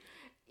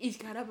 Ich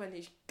kann aber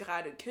nicht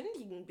gerade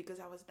kündigen,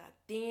 because I was like,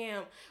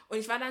 damn. Und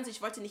ich war dann so,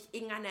 ich wollte nicht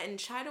irgendeine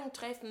Entscheidung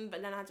treffen,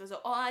 weil dann hat so,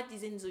 oh, die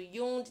sind so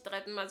jung, die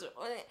treffen mal so,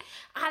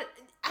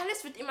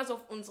 alles wird immer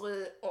so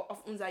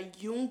auf unser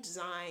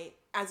Jungsein,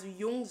 also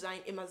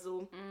Jungsein immer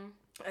so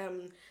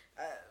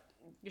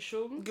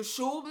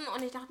geschoben.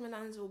 Und ich dachte mir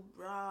dann so,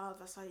 bro,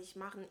 was soll ich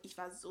machen? Ich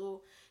war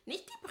so,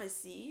 nicht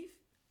depressiv,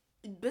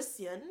 ein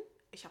bisschen,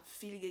 ich habe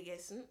viel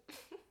gegessen.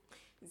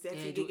 Sehr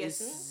viel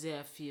gegessen. Du isst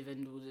sehr viel,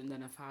 wenn du in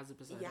deiner Phase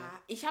bist. Alter.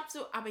 Ja, ich habe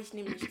so, aber ich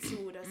nehme nicht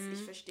zu,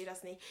 ich verstehe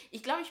das nicht.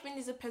 Ich glaube, ich bin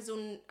diese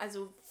Person,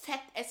 also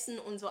Fett essen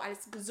und so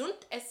alles gesund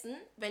essen,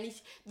 wenn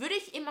ich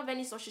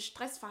solche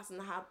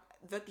Stressphasen habe,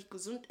 wirklich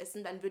gesund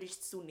essen, dann würde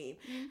ich zunehmen.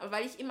 Aber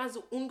weil ich immer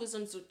so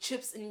ungesund so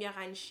Chips in mir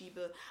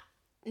reinschiebe,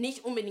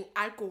 nicht unbedingt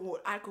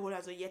Alkohol,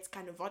 also jetzt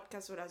keine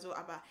Wodkas oder so,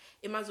 aber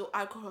immer so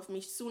Alkohol auf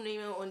mich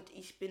zunehme und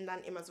ich bin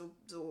dann immer so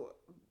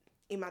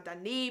immer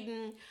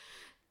daneben.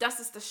 Das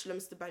ist das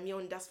Schlimmste bei mir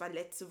und das war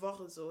letzte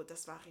Woche so.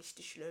 Das war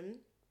richtig schlimm.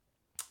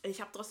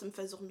 Ich habe trotzdem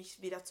versucht,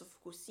 mich wieder zu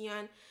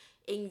fokussieren,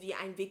 irgendwie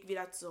einen Weg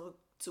wieder zurück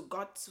zu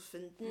Gott zu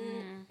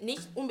finden.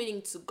 Nicht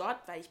unbedingt zu Gott,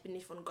 weil ich bin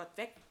nicht von Gott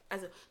weg.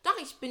 Also doch,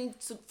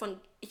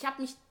 ich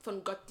habe mich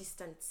von Gott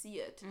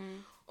distanziert.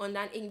 Und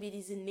dann irgendwie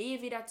diese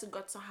Nähe wieder zu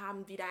Gott zu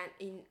haben, wieder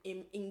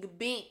in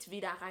Gebet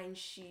wieder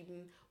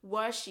reinschieben,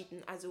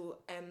 worshipen, also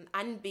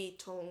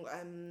Anbetung,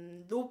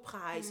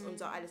 Lobpreis und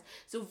so alles.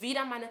 So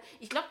wieder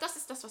ich glaube, das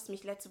ist das, was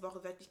mich letzte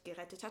Woche wirklich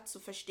gerettet hat, zu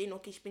verstehen,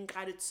 okay, ich bin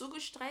gerade zu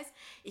gestresst.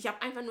 Ich habe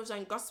einfach nur so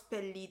ein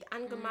Gospel-Lied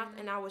angemacht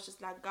and I was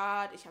just like,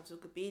 God, ich habe so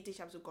gebetet,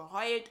 ich habe so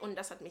geheult und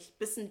das hat mich ein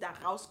bisschen da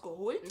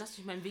rausgeholt. Lass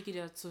mich meinen Weg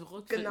wieder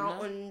zurück. Genau,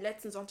 ne? Und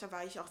letzten Sonntag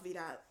war ich auch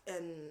wieder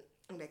in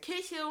der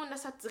Kirche und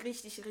das hat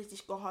richtig,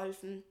 richtig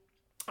geholfen.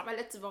 Aber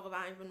letzte Woche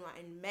war einfach nur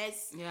ein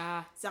Mess.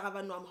 Ja. Sarah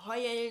war nur am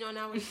Heulen und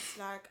I was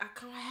like, I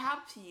can't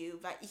help you.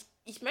 Weil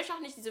ich möchte auch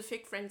nicht diese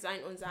Fake Friend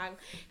sein und sagen,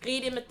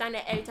 rede mit deinen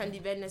Eltern,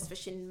 die werden es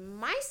verstehen.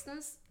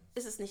 Meistens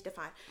ist es nicht der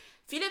Fall.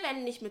 Viele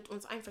werden nicht mit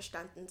uns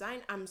einverstanden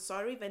sein. I'm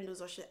sorry, wenn du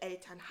solche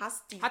Eltern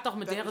hast, die hat auch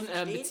mit deren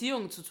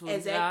Beziehungen zu tun.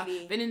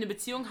 Exactly. Ja. Wenn ihr eine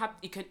Beziehung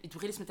habt, du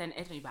redest mit deinen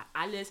Eltern über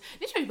alles.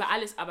 Nicht mehr über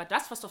alles, aber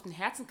das, was du auf dem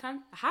Herzen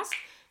hast,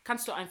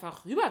 kannst du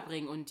einfach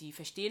rüberbringen und die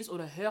verstehen es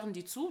oder hören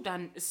die zu,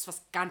 dann ist es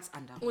was ganz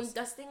anderes. Und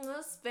das Ding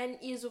ist, wenn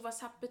ihr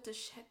sowas habt, bitte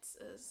schätzt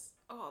es.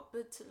 Oh,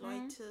 bitte,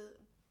 Leute,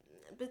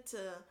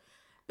 bitte.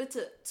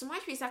 Bitte, zum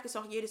Beispiel, ich sage es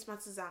auch jedes Mal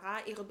zu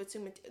Sarah, ihre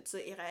Beziehung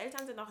zu ihren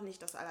Eltern sind auch nicht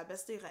das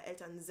Allerbeste. Ihre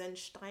Eltern sind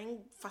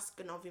streng, fast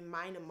genau wie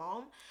meine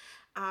Mom.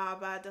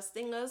 Aber das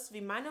Ding ist, wie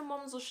meine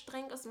Mom so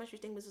streng ist, zum Beispiel,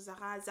 ich denke mir so,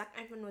 Sarah, sag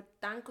einfach nur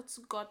Danke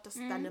zu Gott, dass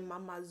deine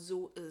Mama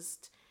so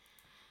ist.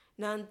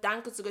 Na,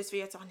 danke zu Gott, ich will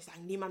jetzt auch nicht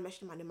sagen, niemand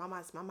möchte meine Mama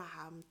als Mama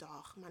haben.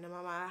 Doch, meine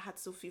Mama hat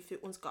so viel für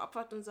uns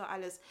geopfert und so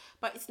alles.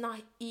 But it's not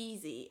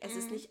easy. Es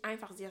ist nicht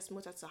einfach, sie als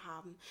Mutter zu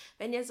haben.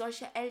 Wenn ihr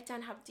solche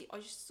Eltern habt, die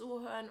euch so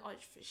hören,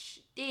 euch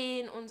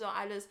verstehen und so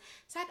alles,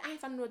 seid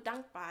einfach nur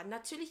dankbar.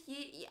 Natürlich,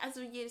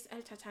 jedes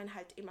Elternteil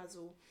halt immer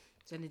so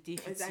seine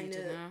Defizite,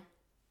 ne?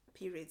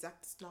 Period,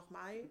 sagt es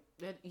nochmal.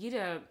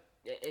 Jeder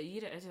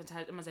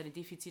Elternteil hat immer seine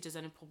Defizite,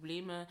 seine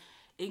Probleme,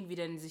 irgendwie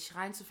dann sich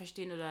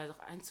reinzuverstehen oder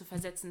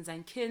reinzuversetzen,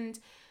 sein Kind,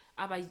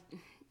 aber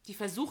die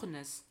versuchen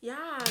es.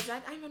 Ja,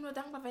 seid einfach nur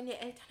dankbar, wenn ihr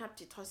Eltern habt,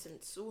 die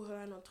trotzdem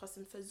zuhören und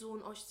trotzdem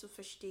versuchen, euch zu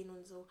verstehen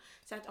und so.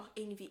 Seid auch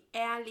irgendwie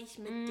ehrlich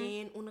mit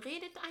denen und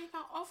redet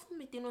einfach offen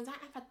mit denen und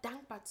seid einfach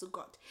dankbar zu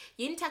Gott.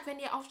 Jeden Tag, wenn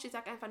ihr aufsteht,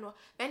 sagt einfach nur,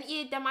 wenn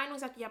ihr der Meinung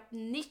seid, ihr habt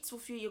nichts,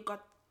 wofür ihr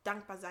Gott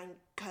dankbar sein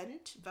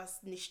könnt,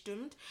 was nicht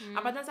stimmt,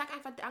 aber dann sagt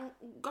einfach,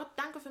 Gott,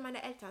 danke für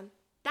meine Eltern.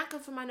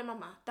 Danke für meine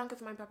Mama, danke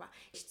für meinen Papa.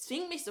 Ich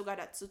zwinge mich sogar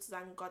dazu zu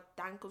sagen, Gott,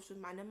 danke für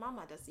meine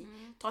Mama, dass sie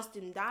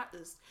trotzdem da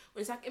ist.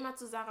 Und ich sage immer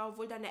zu Sarah,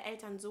 obwohl deine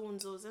Eltern so und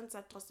so sind,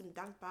 seid trotzdem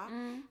dankbar.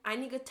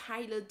 Einige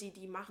Teile,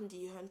 die machen,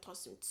 die hören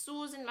trotzdem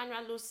zu, sind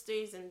manchmal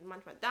lustig, sind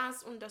manchmal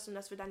das und das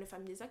für deine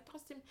Familie. Sagt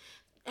trotzdem,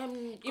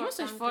 ihr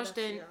müsst euch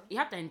vorstellen, ihr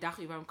habt ein Dach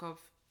über dem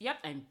Kopf, ihr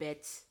habt ein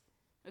Bett,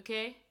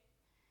 okay?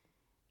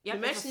 Ihr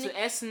habt etwas zu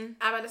essen.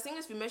 Aber das Ding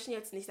ist, wir möchten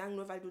jetzt nicht sagen,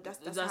 nur weil du das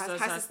hast,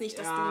 heißt es nicht,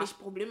 dass du nicht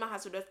Probleme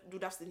hast oder du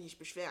darfst dich nicht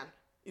beschweren.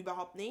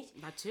 Überhaupt nicht.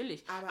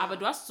 Natürlich. Aber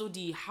du hast so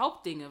die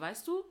Hauptdinge,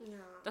 weißt du? Ja.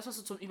 Das, was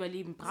du zum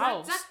Überleben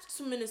brauchst. Sag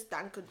zumindest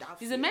Danke dafür.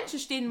 Diese Menschen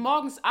stehen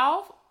morgens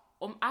auf,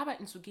 um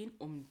arbeiten zu gehen,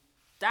 um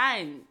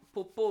dein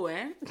Popo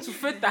zu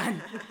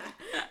füttern.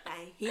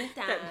 Dein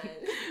Hintern.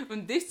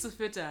 Und dich zu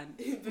füttern.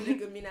 Würde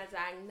Gemina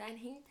sagen, dein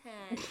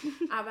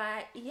Hintern.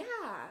 Aber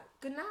ja,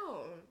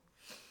 genau.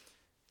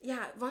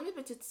 Ja, wollen wir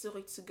bitte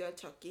zurück zu Girl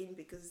Talk gehen,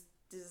 because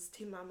dieses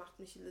Thema macht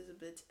mich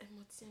Elisabeth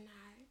emotional.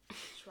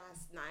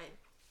 Spaß, nein.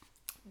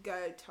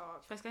 Girl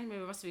Talk. Ich weiß gar nicht mehr,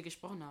 über was wir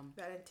gesprochen haben.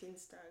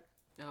 Valentinstag.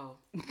 Oh.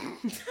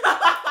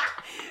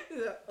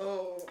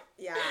 Oh,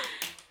 ja.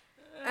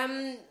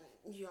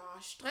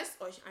 Ja,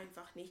 stresst euch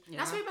einfach nicht.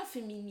 Ja. Lass mal über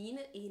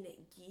feminine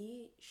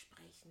Energie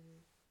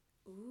sprechen.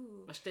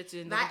 Was stellst du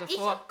denn darunter vor?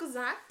 Ich habe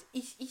gesagt,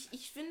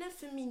 ich finde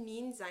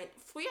feminin sein.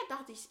 Früher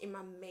dachte ich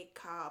immer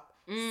Make-up,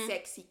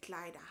 sexy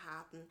Kleider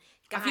haben.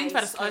 Auf jeden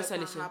Fall das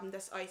Äußerliche. Haben,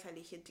 das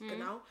Äußerliche,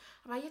 genau.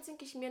 Aber jetzt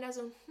denke ich mir da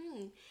so,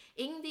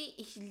 irgendwie,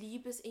 ich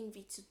liebe es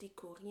irgendwie zu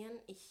dekorieren.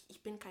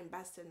 Ich bin kein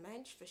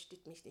Bastelmensch,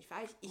 versteht mich nicht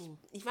falsch.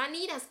 Ich war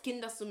nie das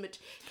Kind, das so mit,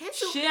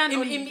 kennst du? Scheren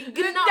im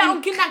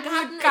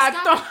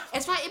Kindergarten.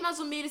 Es war immer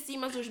so Mädels, die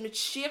immer so mit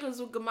Schere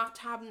so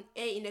gemacht haben.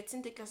 Ey, in der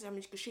 10. Klasse haben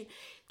mich geschehen.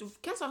 Du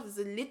kennst auch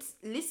diese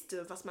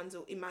Liste, was man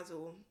so immer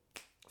so,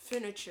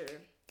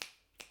 Furniture,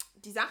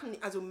 die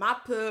Sachen, also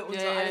Mappe und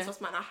so alles, was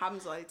man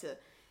haben sollte.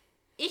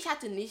 Ich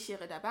hatte nicht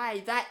Schere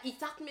dabei, weil ich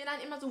dachte mir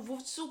dann immer so,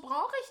 wozu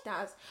brauche ich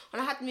das? Und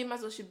dann hatten wir immer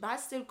solche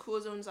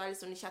Bastelkurse und so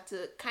alles und ich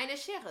hatte keine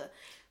Schere.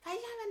 Weil ich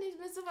einfach nicht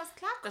mit sowas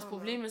klarkomme. Das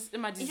Problem ist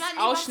immer dieses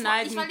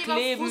Ausschneiden,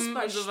 Kleben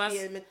und sowas.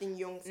 Mit den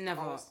Jungs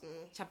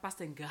draußen. Ich habe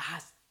Basteln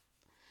gehasst.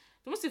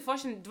 Du musst dir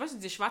vorstellen, du weißt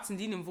diese schwarzen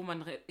Linien, wo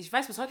man, ich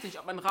weiß bis heute nicht,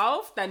 ob man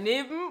rauf,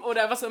 daneben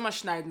oder was auch immer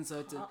schneiden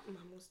sollte. Ja,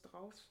 man muss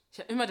drauf. Ich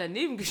habe immer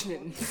daneben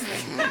geschnitten.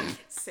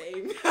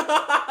 Same.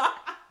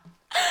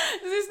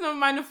 Du siehst nur,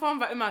 meine Form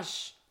war immer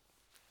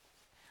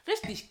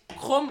richtig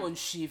krumm und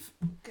schief.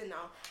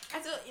 Genau.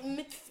 Also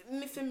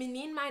mit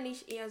feminin meine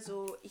ich eher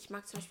so, ich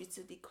mag zum Beispiel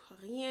zu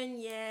dekorieren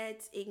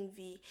jetzt,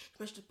 irgendwie, ich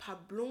möchte ein paar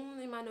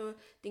Blumen in meine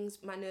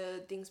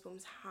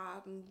Dingsbums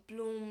haben,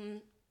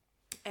 Blumen,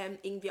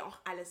 irgendwie auch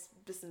alles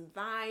ein bisschen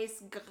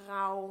weiß,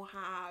 grau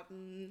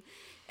haben,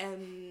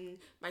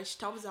 mein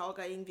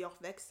Staubsauger irgendwie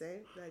auch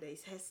wechseln, weil der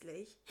ist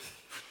hässlich.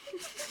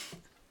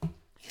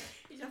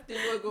 Ich habe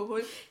den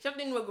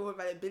nur geholt,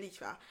 weil er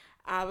billig war.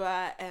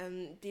 Aber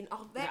den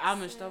auch wechseln. Der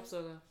arme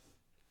Staubsauger.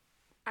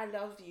 I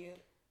love you.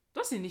 Du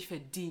hast ihn nicht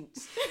verdient.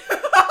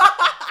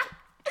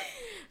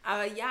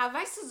 Aber ja,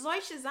 weißt du,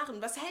 solche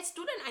Sachen. Was hältst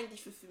du denn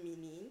eigentlich für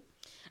feminin?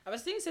 Aber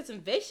das Ding ist jetzt,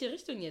 in welche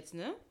Richtung jetzt,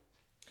 ne?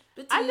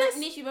 Bitte Alles?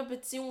 nicht über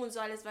Beziehungen und so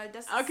alles, weil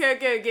das ist...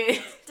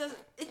 Okay.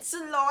 It's a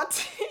lot.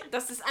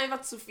 Das ist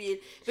einfach zu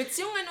viel.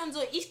 Beziehungen und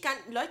so,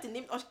 Leute,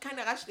 nehmt euch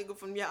keine Ratschläge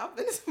von mir ab,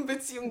 wenn es um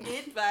Beziehungen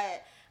geht,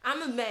 weil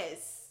I'm a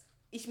mess.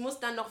 Ich muss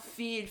dann noch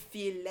viel,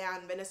 viel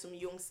lernen, wenn es um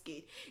Jungs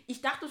geht. Ich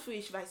dachte früher,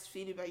 ich weiß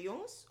viel über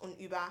Jungs und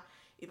über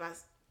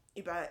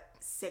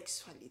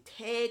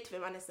Sexualität,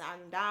 wenn man es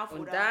sagen darf.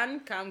 Und oder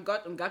dann kam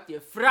Gott und gab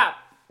dir Frapp.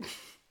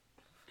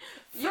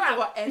 ja,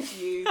 aber F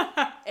you.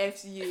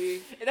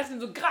 Er dachte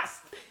so,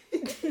 krass.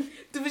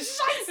 Du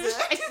bist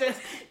scheiße.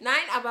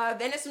 Nein, aber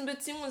wenn es um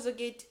Beziehungen so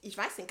geht, ich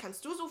weiß nicht,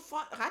 kannst du so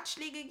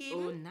Ratschläge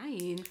geben? Oh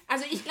nein.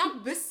 Also ich glaube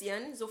ein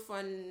bisschen, so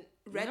von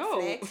Red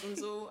Flags und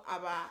so,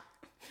 aber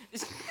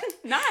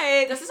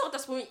Nein. das ist auch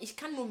das Problem. Ich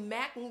kann nur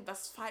merken,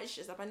 was falsch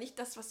ist, aber nicht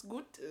das, was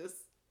gut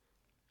ist.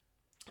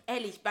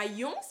 Ehrlich, bei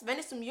Jungs, wenn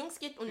es um Jungs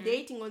geht und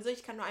Dating und so,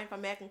 ich kann nur einfach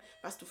merken,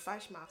 was du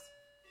falsch machst.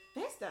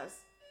 Wer ist das?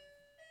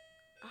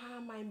 Ah,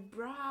 mein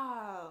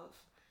Brav.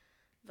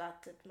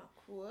 Wartet mal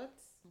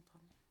kurz.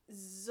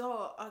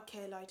 So,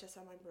 okay, Leute, das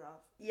war mein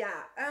Brav.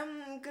 Ja,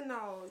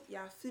 genau.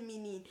 Ja,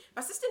 feminin.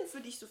 Was ist denn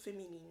für dich so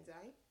feminin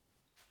sein?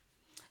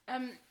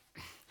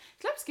 Ich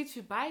glaube, es geht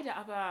für beide,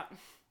 aber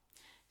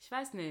ich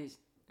weiß nicht.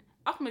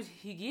 Auch mit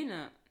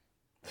Hygiene.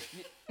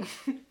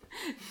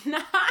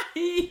 Nein!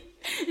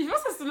 Ich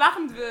wusste, dass du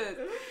lachen willst.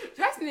 Ich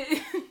weiß nicht.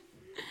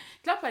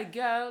 Ich glaube, bei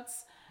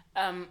Girls,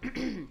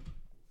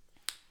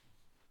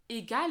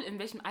 egal in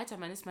welchem Alter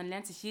man ist, man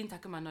lernt sich jeden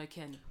Tag immer neu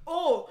kennen.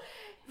 Oh,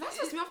 was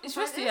mir aufgefallen Ich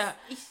wusste ist? ja,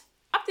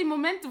 ab dem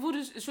Moment, wo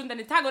du schon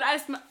deine Tage oder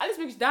alles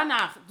möglich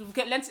danach, du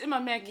lernst immer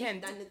mehr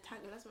kennen. Nicht deine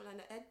Tage, lass mal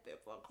deine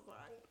Erdbeerwoche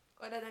sagen.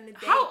 Oder deine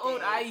How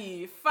old are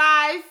you?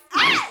 5?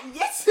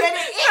 Jetzt werde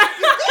ich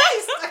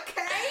gedisst,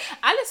 okay?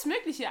 Alles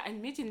Mögliche. Ein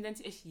Mädchen lernt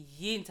sich echt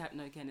jeden Tag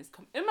neu kennen. Es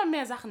kommen immer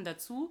mehr Sachen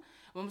dazu.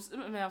 Man muss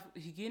immer mehr auf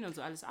Hygiene und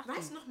so alles achten.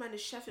 Weißt du noch, meine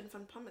Chefin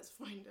von Pommes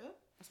Freunde?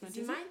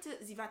 Sie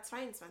meinte, sie war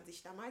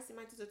 22 damals, sie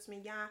meinte so zu mir,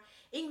 ja,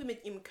 irgendwie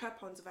mit ihrem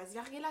Körper und so, weil sie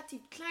war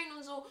relativ klein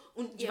und so.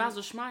 Und Sie war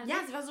so schmal, ne? Ja,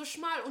 sie war so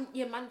schmal und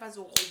ihr Mann war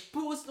so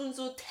robust und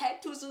so,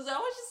 Tattoos und so.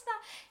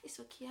 Ich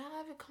so,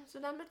 Chiara, wie kommst du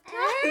damit klar?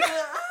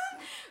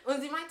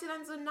 Und sie meinte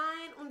dann so,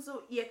 nein und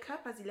so, sie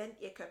lernt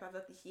ihr Körper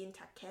wirklich jeden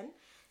Tag kennen.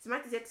 Sie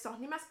meinte, sie hätte es auch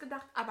niemals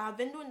gedacht, aber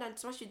wenn du dann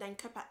zum Beispiel, dein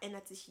Körper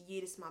ändert sich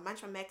jedes Mal.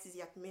 Manchmal merkt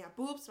sie hat mehr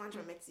Boobs,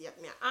 manchmal merkt sie hat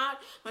mehr Art,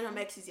 manchmal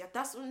merkt sie hat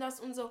das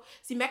und so.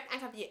 Sie merkt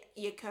einfach, wie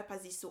ihr Körper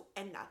sich so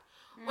ändert.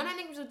 Und dann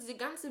denke ich so, diese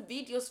ganzen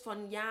Videos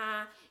von,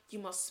 ja, you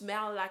must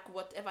smell like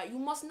whatever. You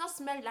must not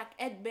smell like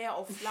Erdbeer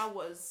or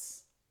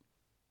flowers.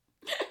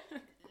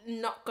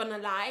 Not gonna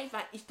lie,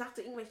 weil ich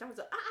dachte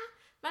so,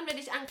 wann werde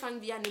ich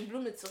anfangen, wie eine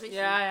Blume zu riechen?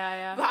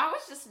 Ja. Aber I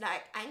was just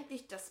like,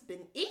 eigentlich, das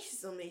bin ich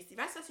so mäßig.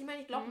 Weißt du, was ich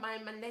meine? Ich glaube,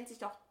 man lernt sich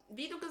doch,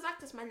 wie du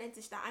gesagt hast, man lernt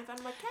sich da einfach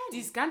mal kennen.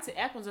 Dieses ganze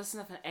Erdbeer und so, das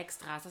sind einfach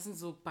Extras. Das sind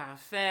so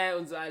Parfait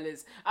und so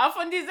alles. Aber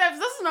von dir selbst,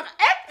 das ist noch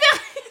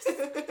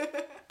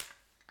Erdbeer.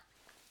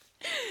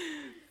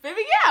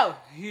 Baby girl.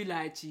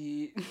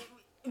 Hülachi.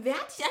 Wer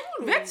hat dich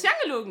angelogen? Wer hat dich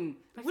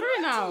angelogen? What do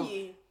you know?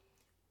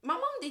 My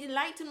mom didn't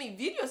like to make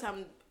Videos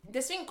haben.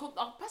 Deswegen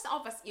passt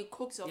auf, was ihr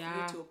guckt so auf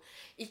YouTube.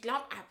 Ich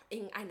glaube, ab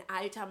irgendein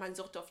Alter, man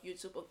sucht auf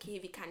YouTube,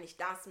 okay, wie kann ich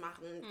das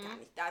machen,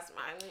 kann ich das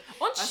machen.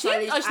 Und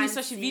schämt euch nicht,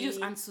 solche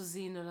Videos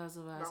anzusehen oder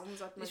sowas. Warum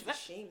sollte man sich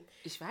schämen?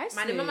 Ich weiß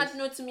Meine nicht. Mama hat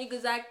nur zu mir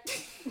gesagt,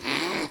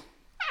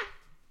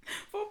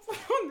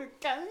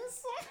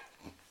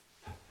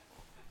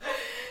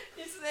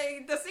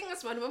 das Ding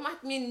ist, meine Mama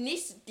hat mir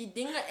nicht die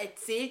Dinge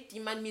erzählt, die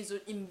man mir so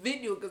im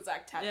Video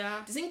gesagt hat.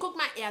 Ja. Deswegen guckt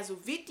man eher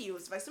so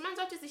Videos. Weißt du, man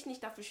sollte sich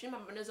nicht dafür schämen,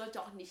 aber man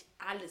sollte auch nicht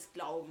alles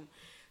glauben.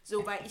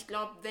 So, weil ich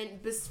glaube,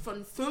 wenn bis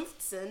von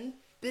 15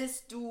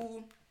 bis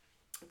du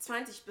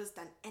 20 bist,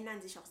 dann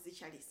ändern sich auch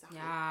sicherlich Sachen.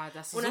 Ja,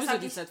 das ist und sowieso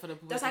die Zeit vor der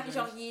Pubertät. Das sage ich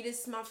auch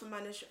jedes Mal für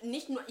meine ich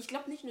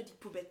glaube nicht nur die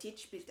Pubertät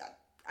spielt da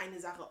eine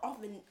Sache, auch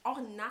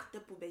nach der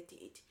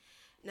Pubertät.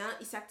 Na,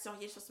 ich sage es auch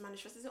jedes Mal zu meiner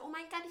Schwester, so, oh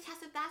mein Gott, ich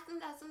hasse das und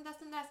das und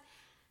das und das.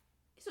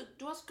 Ich so,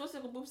 du hast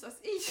größere Boobs als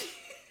ich.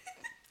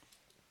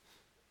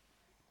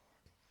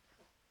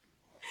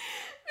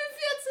 Mit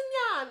 14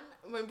 Jahren.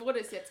 Mein Bruder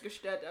ist jetzt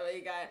gestört, aber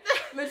egal.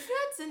 Mit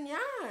 14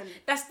 Jahren.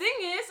 Das Ding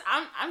ist,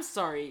 I'm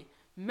sorry.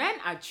 Men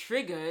are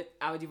triggered,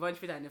 aber die wollen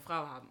später eine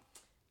Frau haben.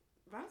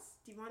 Was?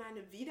 Die wollen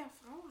eine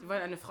Frau haben? Die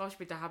wollen eine Frau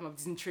später haben, aber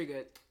die sind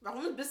triggered.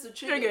 Warum bist du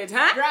triggered?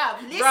 Hä? Bruh,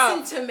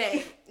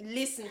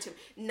 listen to me.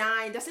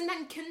 Nein, das sind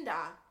dann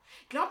Kinder.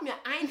 Glaub mir,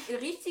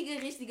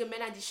 richtige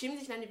Männer, die schämen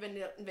sich dann,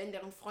 wenn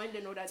deren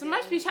Freundin oder zum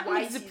Beispiel, ich habe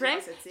immer diese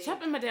Pranks, erzählt. ich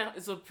habe immer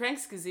so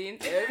Pranks gesehen.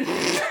 Was soll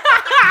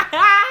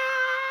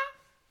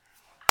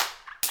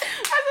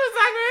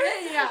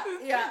ich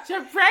sagen? Ja. Ich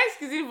habe Pranks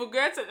gesehen, wo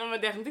Girls halt immer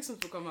deren Dixons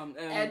bekommen haben.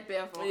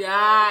 Erdbeerwoche.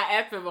 Ja,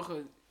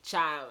 Erdbeerwoche.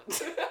 Child.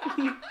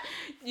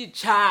 You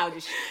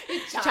childish.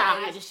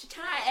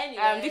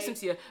 Anyway. Dixons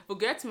hier, wo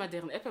Girls mal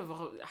deren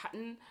Erdbeerwoche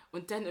hatten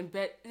und dann im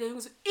Bett, der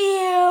Junge so,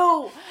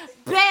 ew,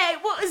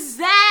 babe, what is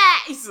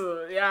that? Ich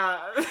so,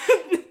 ja.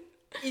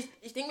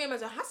 Ich denke mir immer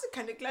so, hast du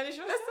keine kleine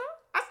Schwester?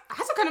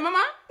 Hast du keine Mama?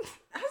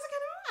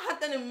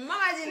 Hat deine Mama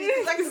dir nicht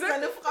gesagt, dass du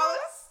eine Frau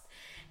ist?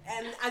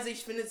 Also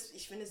ich finde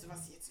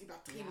sowas jetzt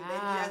übertrieben, Ja. wenn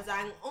die dann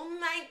sagen, oh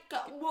mein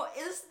Gott, wo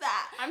ist das?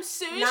 I'm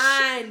so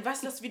Nein,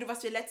 was das Video,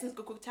 was wir letztens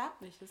geguckt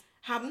Welches?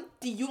 haben,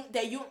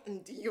 der Junge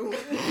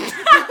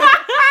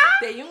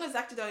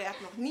sagte doch, er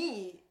hat noch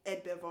nie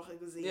Erdbeerwoche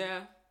gesehen.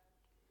 Ja.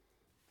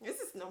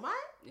 Ist es normal?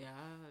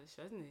 Ja, ich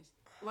weiß nicht.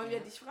 Wollen wir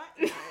dich fragen?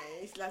 Nein,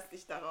 ich lass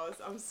dich da raus.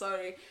 I'm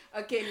sorry.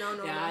 Okay,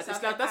 no. Ja, ich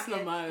glaube, das ist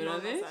normal, oder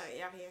nicht?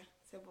 Ja,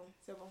 c'est bon.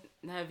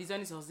 Na, wie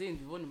sollen die es auch sehen?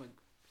 Wir wurden immer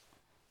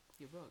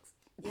geboxt.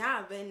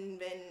 Ja, wenn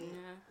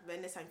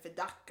es einen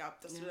Verdacht gab,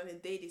 dass du deine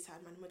Dates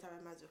hast, meine Mutter war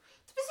immer so,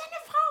 du bist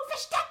eine Frau,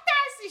 versteck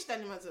das! Ich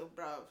dann immer so,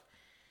 bro.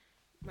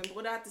 Mein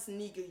Bruder hat es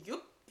nie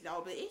gejuckt,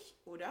 glaube ich,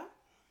 oder?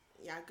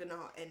 Ja,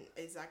 genau,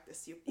 er sagt,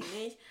 es juckt ihn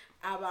nicht,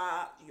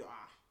 aber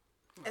ja.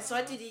 Es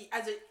soll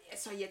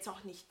jetzt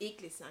auch nicht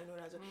eklig sein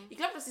oder so. Ich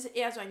glaube, das ist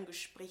eher so ein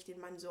Gespräch, den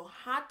man so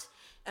hat,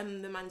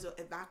 wenn man so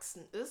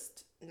erwachsen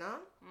ist,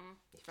 ne?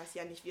 Ich weiß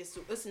ja nicht, wie es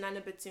so ist, in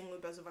einer Beziehung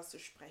über sowas zu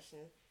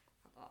sprechen,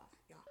 aber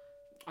ja.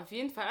 Auf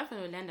jeden Fall einfach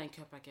nur lernen deinen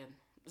Körper kennen.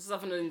 Das ist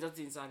einfach nur den Satz,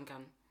 den ich sagen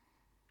kann.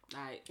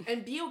 Nein.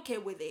 And be okay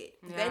with it.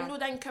 Ja. Wenn du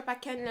deinen Körper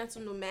kennenlernst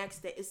und du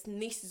merkst, der ist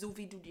nicht so,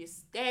 wie du dir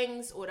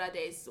denkst, oder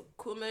der ist so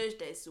komisch,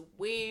 der ist so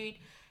weird,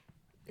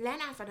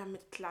 lerne einfach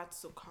damit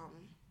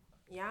klarzukommen.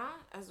 Ja,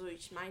 also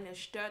ich meine, es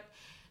stört,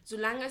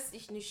 solange es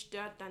dich nicht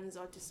stört, dann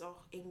sollte es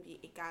auch irgendwie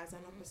egal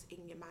sein, ob es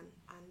irgendjemand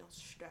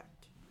anders stört.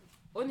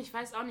 Und ich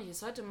weiß auch nicht, es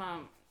sollte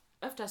mal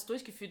öfters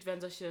durchgeführt werden,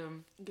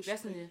 solche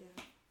Gespräche,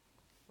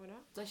 oder?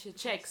 solche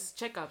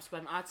Check-ups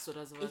beim Arzt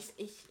oder sowas.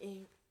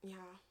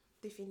 Ja,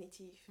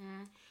 definitiv.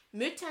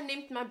 Mütter,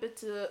 nehmt mal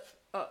bitte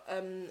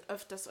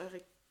öfters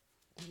eure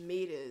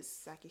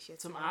Mädels, sag ich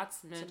jetzt Zum mal.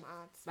 Arzt mit. Zum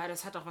Arzt. Weil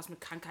das hat auch was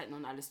mit Krankheiten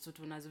und alles zu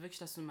tun. Also wirklich,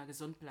 dass du mal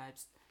gesund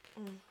bleibst.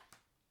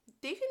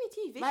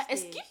 Definitiv wichtig. Weil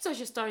es gibt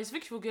solche Stories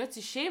wirklich, wo gehört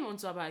sich schämen und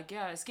so, aber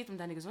ja, es geht um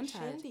deine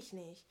Gesundheit. Schäm dich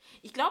nicht.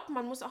 Ich glaube,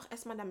 man muss auch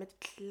erstmal damit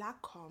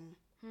klarkommen.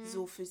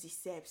 So für sich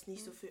selbst,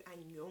 nicht so für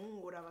einen Jungen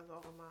oder was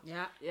auch immer.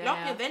 Ja. Glaub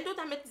mir, wenn du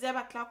damit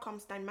selber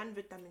klarkommst, dein Mann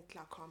wird damit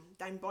klarkommen.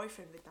 Dein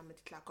Boyfriend wird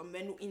damit klarkommen,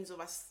 wenn du ihm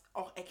sowas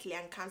auch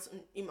erklären kannst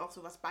und ihm auch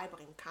sowas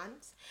beibringen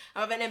kannst.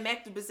 Aber wenn er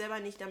merkt, du bist selber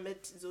nicht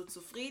damit so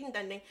zufrieden,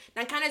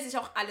 dann kann er sich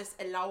auch alles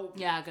erlauben.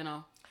 Ja,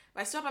 genau.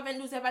 Weißt du, aber wenn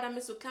du selber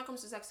damit so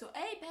klarkommst, du sagst so,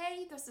 ey,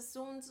 Babe, das ist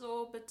so und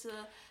so, bitte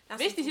lass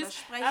Wichtig uns ist,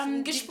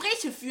 sprechen.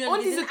 Gespräche führen,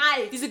 und wir sind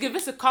alt. diese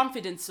gewisse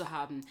Confidence zu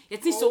haben.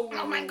 Jetzt nicht so,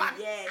 oh mein Gott,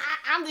 yes.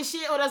 I'm the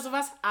shit oder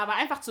sowas, aber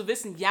einfach zu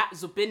wissen, ja,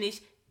 so bin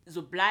ich,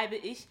 so bleibe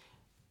ich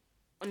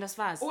und das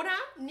war's. Oder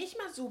nicht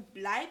mal so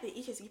bleibe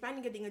ich. Es gibt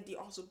einige Dinge, die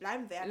auch so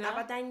bleiben werden. Ja.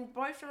 Aber dein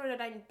Boyfriend oder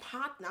dein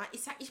Partner,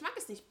 ich mag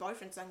es nicht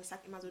Boyfriend sagen, ich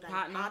sag immer so dein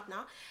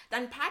Partner.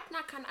 Dein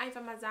Partner kann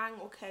einfach mal sagen,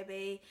 okay,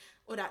 babe,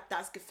 oder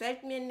das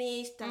gefällt mir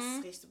nicht, das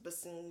riecht so ein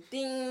bisschen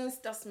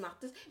Dings, das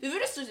macht das. Wie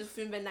würdest du dich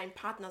fühlen, wenn dein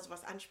Partner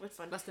sowas anspricht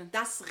von, was denn?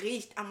 Das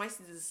riecht, am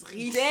meisten dieses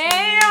Riechen.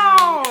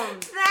 Damn!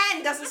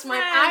 Nein, das ist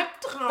mein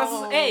Albtraum. Das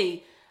ist,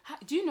 ey,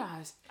 do you know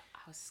how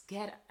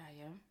scared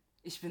I am?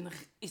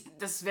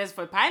 Das wäre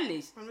voll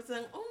peinlich. Man würde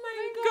sagen, oh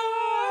mein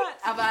Gott.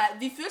 Aber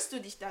wie fühlst du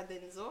dich da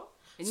denn so?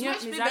 Wenn Zum jemand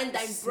Beispiel, mir sagt, wenn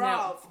dein es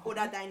Bro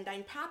oder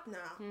dein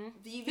Partner,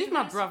 wie Nicht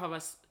mal würdest Bro,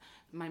 aber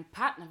mein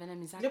Partner, wenn er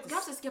mir sagt, du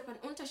glaubst, es gibt einen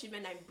Unterschied,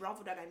 wenn dein Bro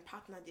oder dein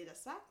Partner dir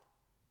das sagt?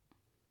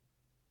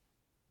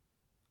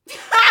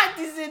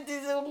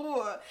 diese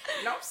Ruhe.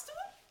 Glaubst du?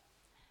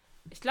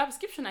 ich glaube, es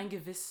gibt schon einen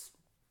gewissen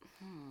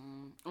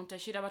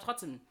Unterschied, aber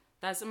trotzdem,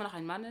 da es immer noch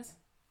ein Mann ist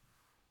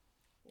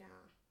Ja.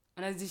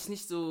 und er sich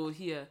nicht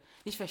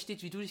nicht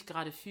versteht, wie du dich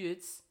gerade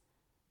fühlst.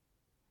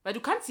 Weil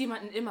du kannst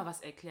jemandem immer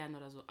was erklären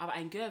oder so, aber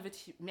ein Girl wird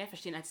dich mehr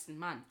verstehen als ein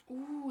Mann.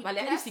 Weil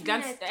er hat nicht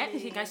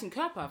den gleichen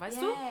Körper,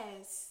 weißt du?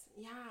 Yes.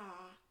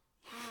 Ja.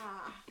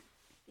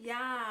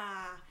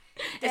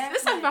 Es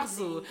ist einfach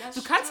so. Das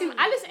Du kannst ihm stimmt.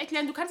 alles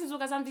erklären, du kannst ihm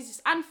sogar sagen, wie es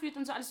sich anfühlt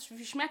und so alles, wie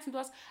viel Schmerzen du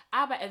hast,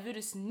 aber er würde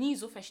es nie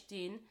so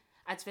verstehen,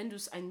 als wenn du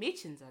es ein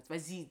Mädchen sagst, weil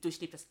sie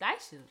durchlebt das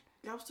Gleiche.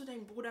 Glaubst du,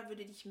 dein Bruder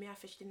würde dich mehr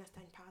verstehen als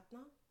dein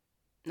Partner?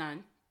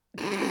 Nein.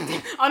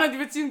 Auch noch die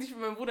Beziehung, die ich mit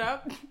meinem Bruder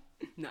habe?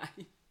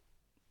 Nein.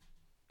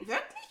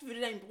 Wirklich?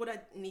 Würde dein Bruder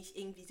nicht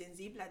irgendwie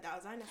sensibler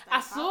da sein als dein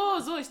Ach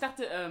Partner? so, ich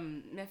dachte,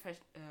 mehr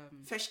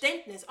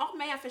Verständnis, auch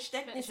mehr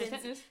Verständnis.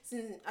 Verständnis?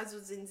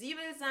 Also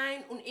sensibel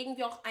sein und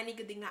irgendwie auch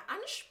einige Dinge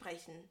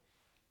ansprechen.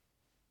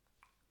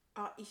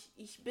 Oh,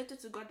 ich bitte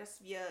zu Gott,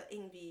 dass wir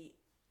irgendwie,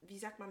 wie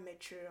sagt man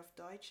mature auf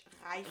Deutsch,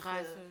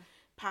 reife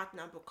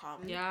Partner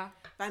bekommen. Ja.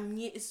 Bei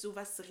mir ist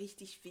sowas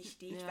richtig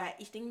wichtig, weil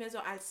ich denke mir so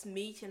als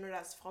Mädchen oder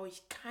als Frau,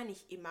 ich kann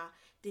nicht immer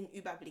den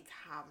Überblick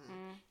haben.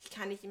 Ich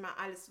kann nicht immer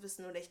alles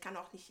wissen oder ich kann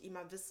auch nicht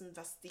immer wissen,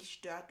 was dich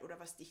stört oder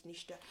was dich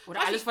nicht stört.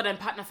 Oder alles vor deinem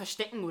Partner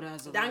verstecken oder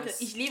so. Danke,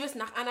 ich liebe es,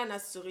 nach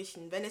Ananas zu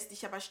riechen. Wenn es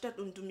dich aber stört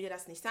und du mir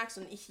das nicht sagst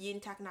und ich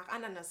jeden Tag nach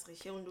Ananas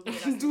rieche und du mir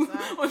das nicht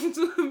sagst. Und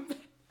du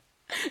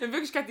in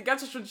Wirklichkeit die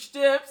ganze Stunde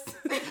stirbst.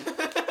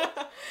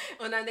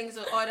 Und dann denkst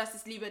du, oh, das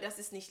ist Liebe, das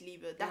ist nicht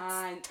Liebe.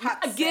 Nein,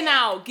 Toxic.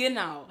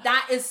 genau. Da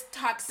ist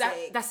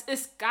toxic. Das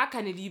ist gar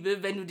keine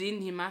Liebe, wenn du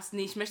den hier machst.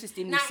 Nee, ich möchte es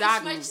dem Nein, nicht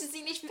sagen. ich möchte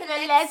sie nicht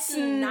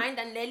verletzen. Nein,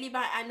 dann lerne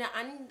lieber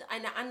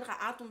eine andere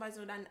Art und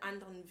Weise oder einen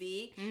anderen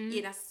Weg,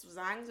 ihr das zu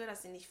sagen, so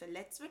dass sie nicht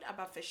verletzt wird,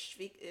 aber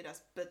verschwieg ihr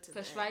das bitte.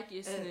 Verschweig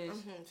ihr es nicht.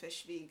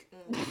 Verschwieg.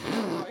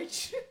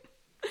 Deutsch.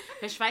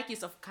 Verschweig ihr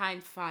es auf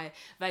keinen Fall.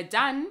 Weil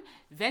dann,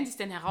 wenn sie es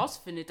denn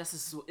herausfindet, dass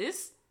es so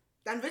ist,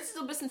 dann wird sie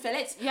so ein bisschen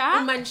verletzt. ja,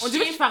 und man sie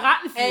wird sich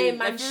verraten fühlen. Ey,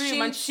 man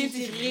schämt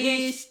sich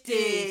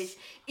richtig.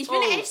 Ich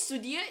bin ehrlich zu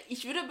dir,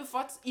 ich würde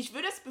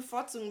es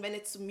bevorzugen, wenn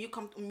er zu mir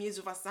kommt und mir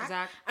sowas sagt,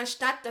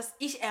 anstatt dass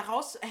ich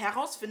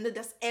herausfinde,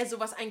 dass er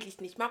sowas eigentlich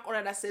nicht mag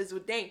oder dass er so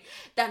denkt.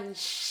 Dann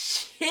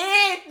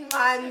schämt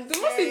man Du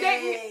musst dir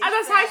denken,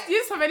 das heißt,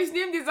 jedes Mal, wenn ich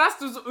neben dir saß,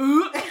 du so,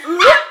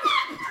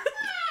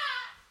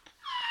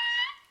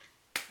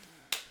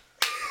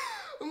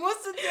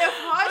 musst du dir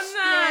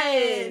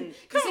vorstellen. nein.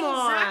 Deswegen Come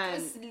sag on.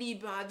 es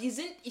lieber.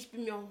 Ich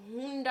bin mir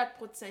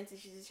 100%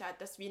 sicher,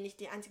 dass wir nicht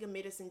die einzigen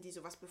Mädels sind, die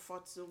sowas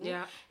bevorzugen.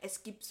 Ja.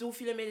 Es gibt so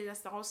viele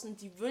Mädels da draußen,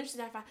 die wünschen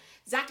sich einfach,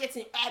 sag jetzt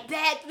nicht,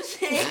 bad, du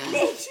bist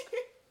eklig.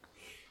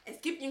 Es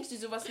gibt Jungs, die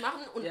sowas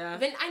machen und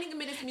wenn einige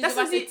Mädels mir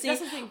sowas erzählen,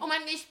 oh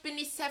Mann, ich bin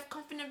nicht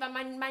self-confident, weil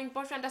mein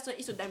Boyfriend das so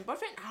ist. So, dein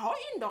Boyfriend, hau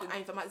ihn doch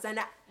einfach mal.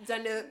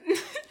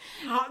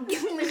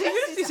 Gib ihm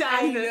richtig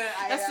eine.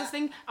 Das ist das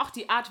Ding, auch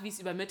die Art, wie es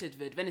übermittelt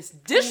wird. Wenn es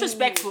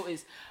disrespectful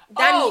ist,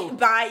 dann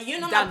bye.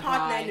 You're not my dann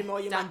partner bye. anymore,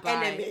 you're Dann my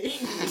bye. enemy.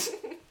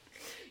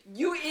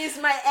 You is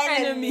my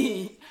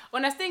enemy.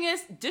 Und das Ding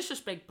ist,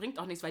 Disrespect bringt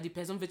auch nichts, weil die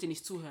Person wird dir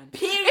nicht zuhören.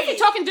 Period. If you're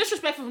talking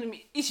disrespectful to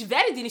me, ich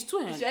werde dir nicht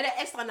zuhören. Ich werde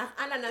extra nach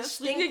Ananas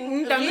stinken,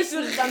 stinken, damit du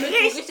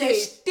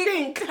richtig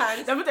stinken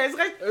kannst. Damit er es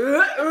recht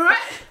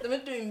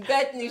Damit du im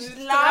Bett nicht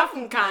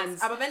schlafen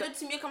kannst. Aber wenn du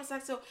zu mir kommst,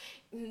 sagst du,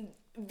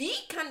 wie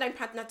kann dein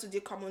Partner zu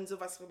dir kommen und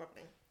sowas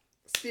rüberbringen?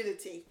 Spill the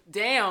tea.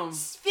 Damn.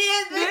 Spill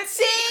the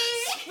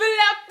tea. Spill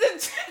up the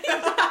tea.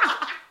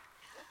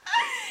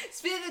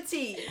 Spill the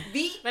tea.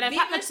 Wie Wenn dein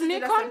Partner willst zu du mir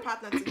dir, dass kommt? dein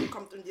Partner zu dir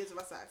kommt und dir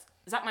sowas sagt?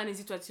 Sag mal eine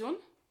Situation.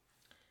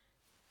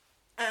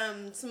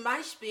 Zum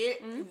Beispiel,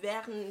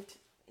 während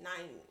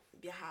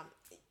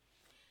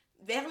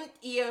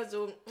ihr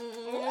so, you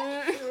know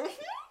what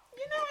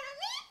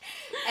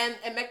I mean?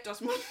 Er merkt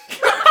das Mund.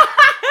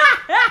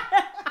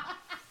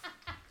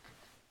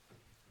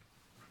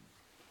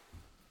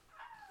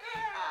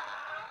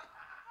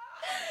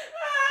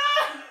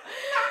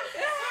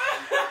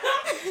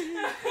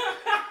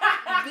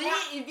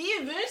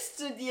 Wie willst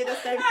du dir,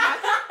 dass dein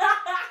Partner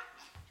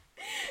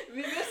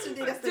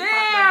dir das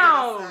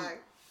sagt?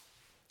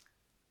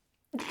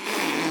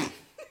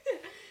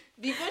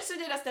 Wie willst du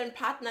dir, dass dein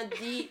Partner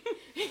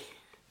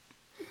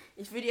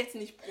ich würde jetzt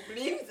nicht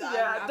Problem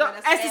sagen, aber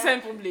es ist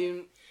ein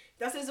Problem.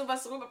 dass er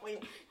sowas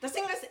rüberbringt. Das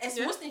Ding ist, es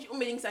muss nicht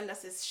unbedingt sein,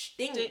 dass es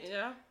stinkt,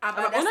 Ja.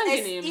 aber dass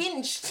unangenehm. es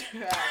ihn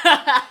stört.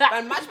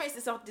 Weil manchmal ist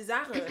es auch die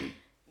Sache,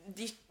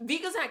 wie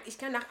gesagt, ich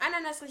kann nach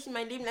Ananas riechen,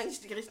 mein Leben lang ich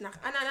rieche nach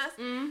Ananas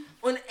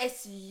und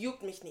es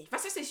juckt mich nicht.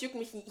 Was heißt, es juckt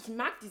mich nicht? Ich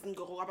mag diesen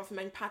Geruch, aber für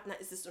meinen Partner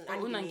ist es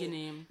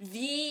unangenehm.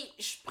 Wie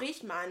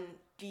spricht man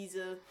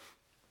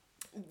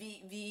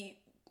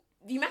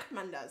wie macht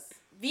man das?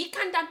 Wie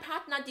kann dein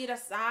Partner dir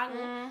das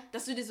sagen,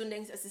 dass du dir so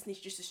denkst, es ist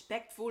nicht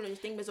disrespectful und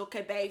ich denke mir so,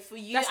 okay, babe, for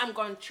you, I'm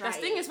gonna try.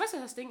 Das Ding ist, weißt du,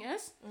 was das Ding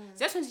ist?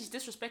 Selbst wenn es nicht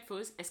disrespectful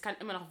ist, es kann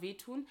immer noch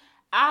wehtun,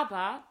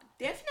 aber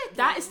Definitely.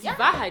 da es die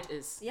Wahrheit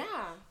ist,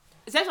 Ja.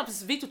 selbst ob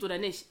es wehtut oder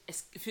nicht,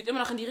 es führt immer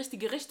noch in die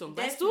richtige Richtung,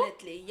 weißt du?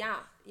 Definitely,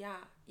 ja.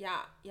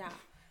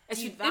 Es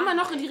Die führt immer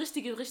noch in Wahrheit. die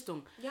richtige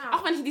Richtung. Ja.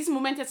 Auch wenn ich in diesem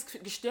Moment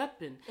jetzt gestört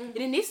bin. In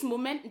den nächsten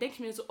Momenten denke ich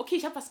mir so, okay,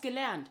 ich habe was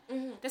gelernt.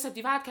 Deshalb,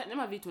 die Wahrheit kann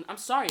immer wehtun. I'm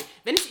sorry.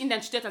 Wenn es ihn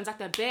dann stört, dann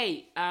sagt er,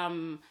 Bae,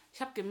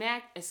 ich habe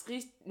gemerkt, es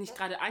riecht nicht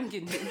gerade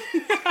angenehm.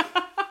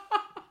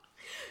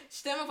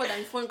 Stell dir vor,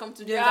 dein Freund kommt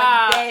zu dir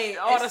Ja, und sagt,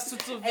 babe, das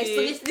tut so es weh.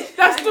 riecht nicht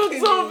Das tut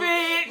angenehm. so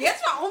weh.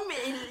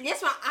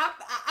 Jetzt mal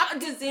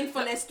abgesehen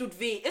von es tut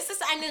weh. Ist es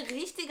eine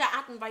richtige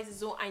Art und Weise,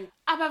 so ein...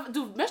 Aber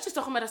du möchtest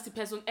doch immer, dass die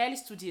Person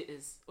ehrlich zu dir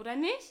ist, oder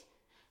nicht?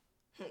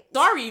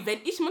 Sorry,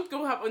 wenn ich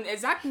Mundgeruch habe und er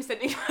sagt mich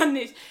dann irgendwann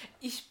nicht,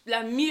 ich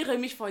blamiere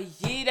mich vor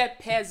jeder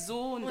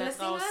Person Und da das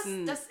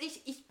draußen. Ding ist, dass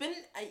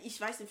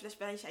ich weiß nicht, vielleicht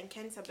weil ich ein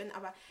Cancer bin,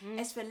 aber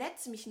es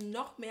verletzt mich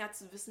noch mehr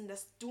zu wissen,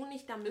 dass du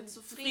nicht damit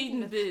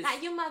zufrieden bist.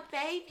 Like, you're my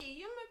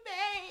baby,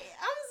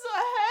 I'm so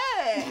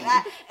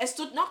hurt. Es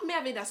tut noch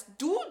mehr weh, dass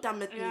du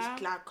damit nicht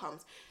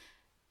klarkommst.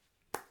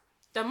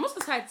 Da muss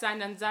es halt sein,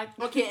 dann sagt...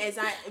 Okay,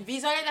 wie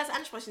soll er das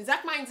ansprechen?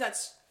 Sag mal einen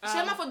Satz.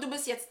 Stell mal vor, du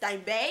bist jetzt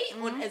dein Bae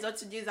und er soll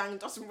zu dir sagen,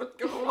 du hast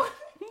Mundgeruch.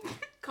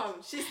 Komm,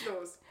 schieß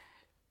los.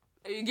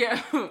 Ja.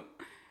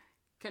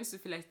 Kannst du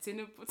vielleicht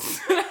Zähne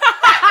putzen?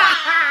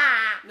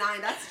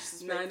 Nein, das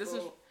ist disrespectful. Nein, das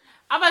ist...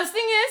 Aber das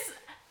Ding ist,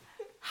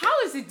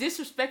 how is it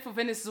disrespectful,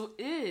 wenn es so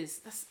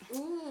ist? That's a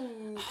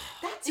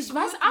Ich good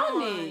weiß auch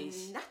one.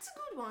 nicht. That's a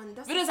good one.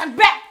 Würde er sagen,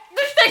 bäh,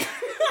 du stinkst.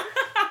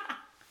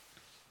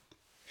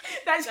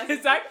 Da hab ich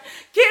gesagt,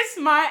 kiss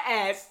my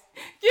ass.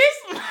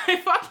 Kiss my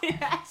fucking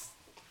ass.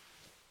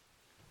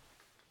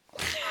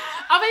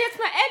 Aber jetzt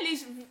mal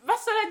ehrlich,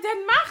 was soll er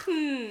denn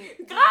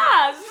machen?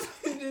 Krass.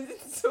 Das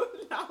ist so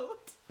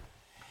laut.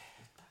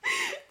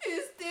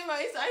 Das Thema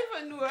ist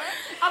einfach nur...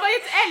 Aber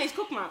jetzt ehrlich,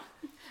 guck mal.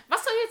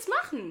 Was soll er jetzt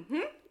machen?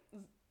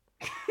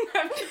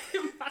 Er wird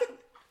dir machen.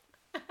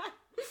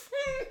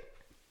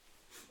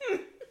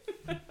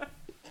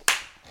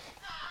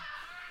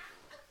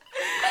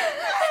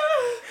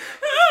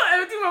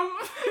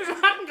 Wir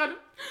machen gerade...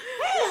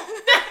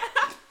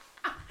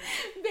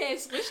 Wer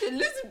ist richtig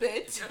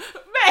Elisabeth?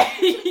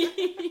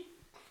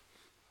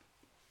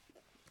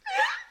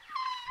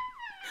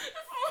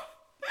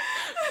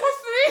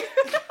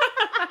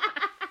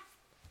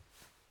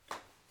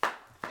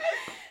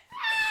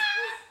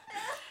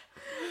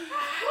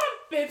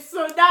 Bist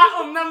du da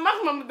und dann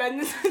mach mal mit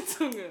deiner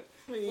Zunge.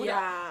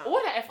 Ja.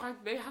 Oder er fragt,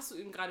 hast du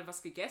eben gerade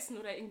was gegessen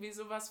oder irgendwie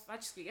sowas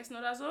Falsches gegessen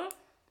oder so?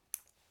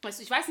 Weißt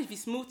du, ich weiß nicht, wie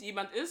smooth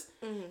jemand ist.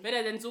 Wenn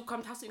er denn so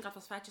kommt, hast du ihm gerade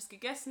was Falsches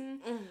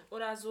gegessen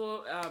oder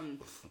so.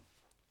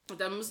 Und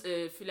dann muss,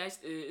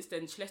 vielleicht ist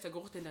ein schlechter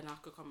Geruch denn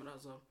danach gekommen oder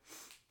so.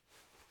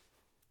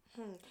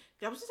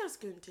 Glaubst du, das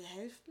könnte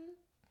helfen?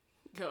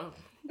 Ja.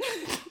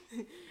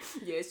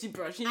 Yes, she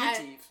brushing your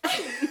teeth.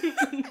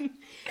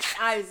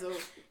 Also,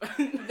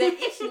 wenn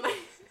ich mein...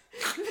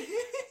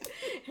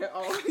 Hör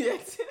auf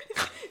jetzt.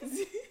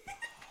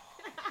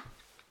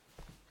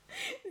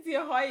 Sie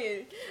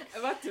heult.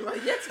 Warte mal,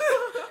 jetzt...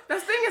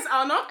 Das Ding ist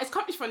auch noch, es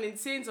kommt nicht von den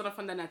Zähnen, sondern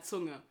von deiner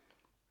Zunge.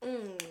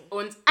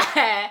 Und,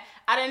 I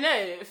don't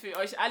know, für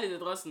euch alle da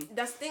draußen.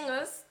 Das Ding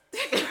ist...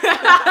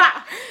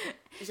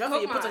 Ich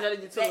hoffe, ihr putzt euch alle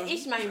die Zunge. Wenn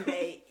ich mein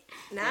Baby,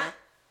 ne? Ja.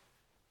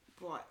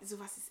 Boah,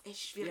 sowas ist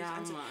echt schwierig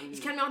anzuhören.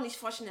 Ich kann mir auch nicht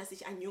vorstellen, dass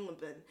ich ein Junge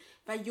bin.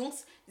 Weil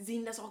Jungs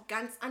sehen das auch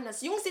ganz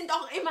anders. Jungs sind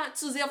auch immer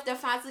zu sehr auf der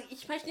Phase,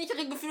 ich möchte nicht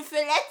ihre Gefühle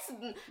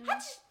verletzen.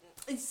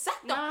 Ich sag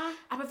doch. Ja.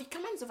 Aber wie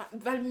kann man so...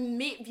 Weil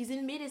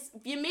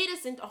wir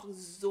Mädels sind auch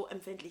so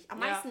empfindlich. Am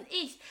meisten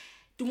ich.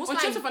 Du musst und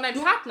von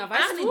deinem Partner,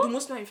 weißt du? Du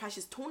musst nur ein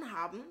falsches Ton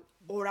haben.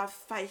 Oder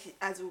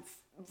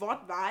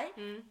Wortwahl.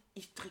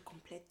 Ich drehe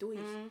komplett durch.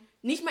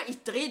 Nicht mal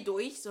ich drehe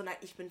durch, sondern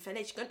ich bin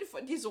fertig. Ich könnte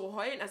von dir so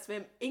heulen, als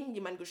wäre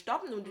irgendjemand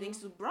gestorben und du denkst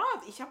so, Bro,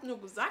 ich habe nur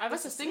gesagt, aber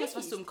was das Ding ist,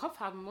 was du im Kopf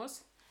haben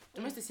musst,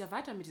 du möchtest ja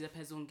weiter mit dieser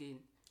Person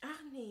gehen.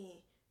 Ach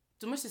nee.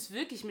 Du möchtest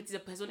wirklich mit dieser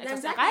Person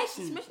etwas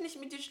erreichen. Ich möchte nicht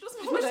mit dir Schluss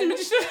machen. Ich möchte mit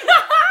dir Schluss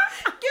machen.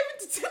 Geh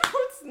bitte zu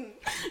putzen.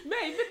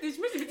 Nein, bitte, ich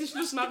möchte mit dir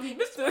Schluss machen.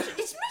 Bitte.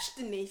 Ich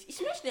möchte nicht.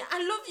 I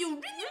love you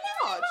really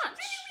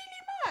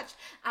much.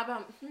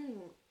 Aber,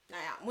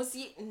 naja,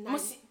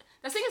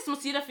 das Ding ist,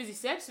 muss jeder für sich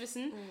selbst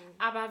wissen.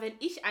 Aber wenn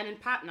ich einen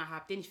Partner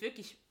habe, den ich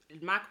wirklich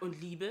mag und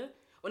liebe,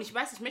 und ich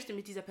weiß, ich möchte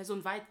mit dieser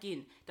Person weit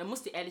gehen, dann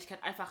muss die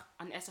Ehrlichkeit einfach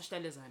an erster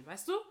Stelle sein,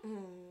 weißt du?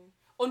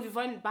 Und wir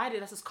wollen beide,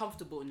 dass es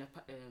comfortable in der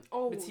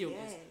Beziehung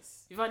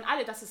ist. Wir wollen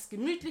alle, dass es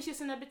gemütlich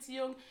ist in der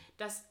Beziehung,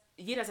 dass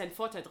jeder seinen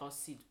Vorteil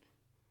draus zieht.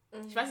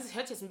 Ich weiß, es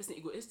hört sich jetzt ein bisschen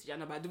egoistisch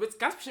an, aber du willst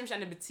ganz bestimmt in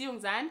einer Beziehung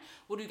sein,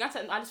 wo du die ganze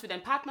Zeit alles für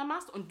deinen Partner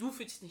machst und du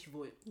fühlst dich nicht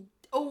wohl.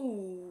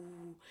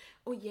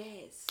 Oh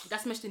yes.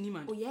 Das möchte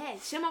niemand. Oh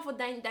yes. Stell mal vor,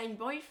 dein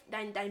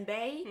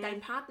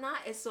Partner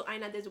ist so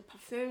einer, der so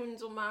Parfüm und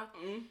so macht.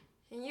 And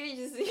you're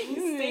just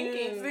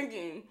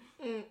thinking.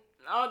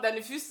 Oh,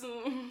 deine Füße.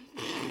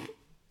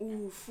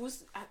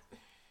 Fuß.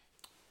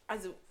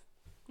 Also,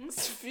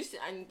 was Füße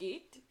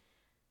angeht,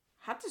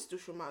 hattest du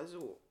schon mal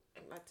so.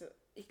 Warte,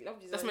 ich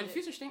glaube, dass meine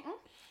Füße stinken?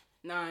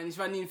 Nein, ich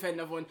war nie ein Fan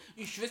davon.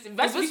 Weißt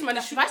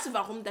du,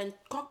 warum?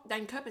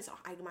 Dein Körper ist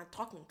auch allgemein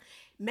trocken.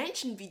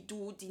 Menschen wie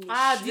du, die nicht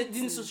schwitzen.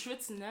 Die nicht so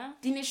schwitzen, ne?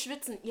 Die nicht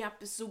schwitzen. Ihr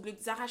habt es so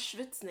Glück. Sarah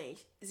schwitzt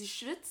nicht. Sie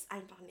schwitzt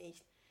einfach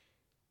nicht.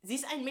 Sie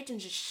ist ein Mädchen,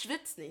 sie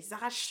schwitzt nicht.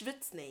 Sarah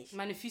schwitzt nicht.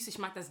 Meine Füße, ich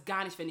mag das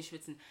gar nicht, wenn die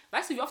schwitzen.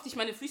 Weißt du, wie oft ich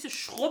meine Füße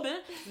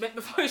schrubbel,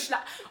 bevor ich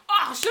schlafe?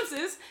 Oh, Schlimmste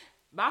ist,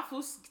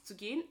 barfuß zu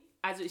gehen.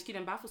 Also ich gehe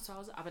dann barfuß zu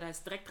Hause, aber da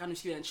ist direkt dran und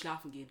ich will dann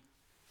schlafen gehen.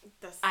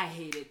 I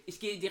hate it. Ich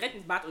gehe direkt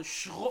ins Bad und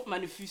schrubb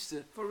meine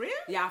Füße. For real?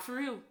 Ja, for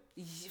real.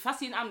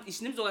 Fast jeden Abend.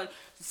 Ich nehme sogar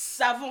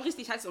Savon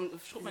richtig heiß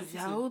und schrubb meine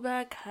Füße.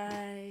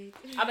 Sauberkeit.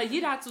 Aber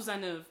jeder hat so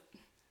seine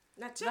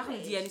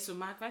Sachen, die er nicht so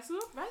mag, weißt du?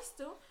 Weißt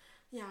du?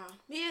 Ja,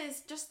 mir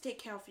ist just take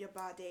care of your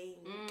body.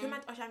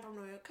 Kümmert euch einfach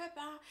nur um euren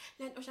Körper.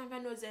 Lernt euch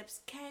einfach nur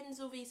selbst kennen,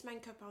 so wie ist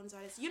mein Körper und so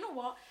alles. You know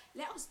what?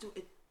 Let us do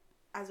it.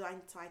 Also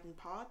einen zweiten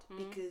Part,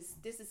 because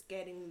this is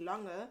getting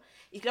longer.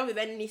 Ich glaube, wir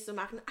werden nicht so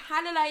machen.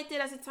 Hallo Leute,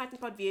 das ist der zweite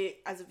Part.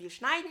 Wir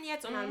schneiden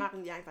jetzt und dann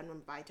machen wir einfach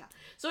nur weiter.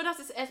 So, das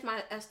ist erstmal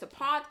der erste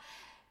Part.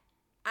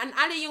 An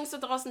alle Jungs da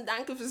draußen,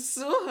 danke fürs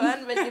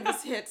Zuhören, wenn ihr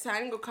bis jetzt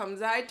angekommen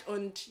seid.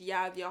 Und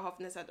ja, wir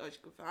hoffen, es hat euch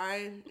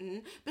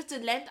gefallen. Bitte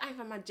lernt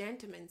einfach mal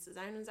Gentlemen zu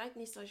sein und seid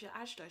nicht solche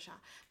Arschlöcher.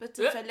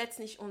 Bitte verletzt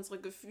nicht unsere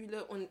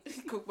Gefühle und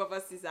guck mal,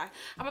 was sie sagt.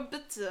 Aber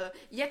bitte,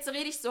 jetzt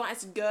rede ich so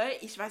als Girl.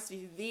 Ich weiß,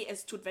 wie weh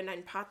es tut, wenn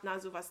dein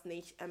Partner sowas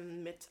nicht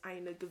mit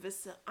einer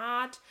gewissen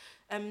Art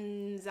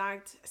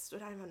sagt. Es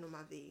tut einfach nur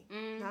mal weh.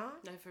 Ja,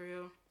 for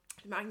real.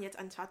 Wir machen jetzt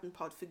einen zweiten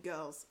Part für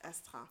Girls,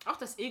 Estra. Auch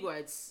das Ego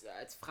als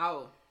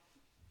Frau.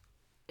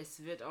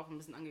 Es wird auch ein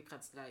bisschen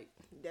angekratzt, like.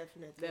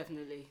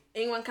 Definitely.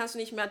 Irgendwann kannst du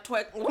nicht mehr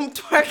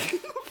rumtwerken.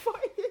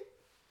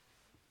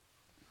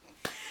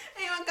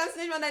 Irgendwann kannst du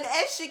nicht mal dein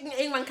Ass schicken.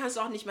 Irgendwann kannst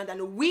du auch nicht mal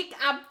deine Wig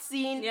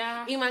abziehen.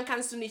 Ja. Irgendwann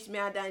kannst du nicht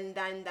mehr dein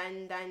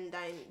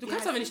Du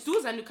kannst aber nicht du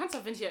sein, du kannst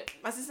auch, wenn ich hier...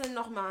 Was ist denn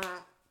nochmal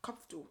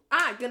Kopftuch?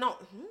 Ah, genau.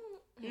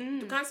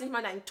 Du kannst nicht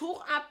mal dein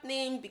Tuch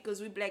abnehmen,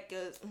 because we black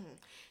girls.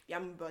 Wir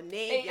haben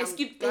Bonnet, Es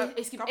gibt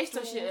echt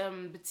solche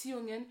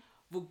Beziehungen,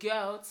 wo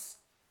Girls,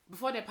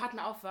 bevor der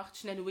Partner aufwacht,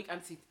 schnell eine Wig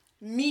anzieht.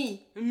 Me.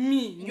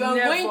 You are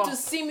going to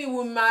see me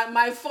with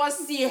my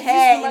fussy Siehst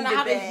hair du meine in the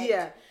Haare bed.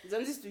 hier?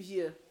 Sonst siehst du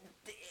hier.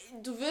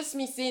 Du wirst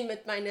mich sehen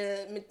mit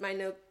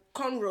meine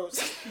Cornrows.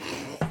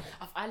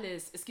 Auf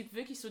alles. Es gibt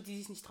wirklich so, die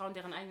sich nicht trauen,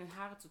 deren eigenen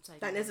Haare zu zeigen.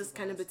 Dann ist es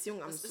keine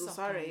Beziehung. I'm so auch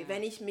sorry. keine.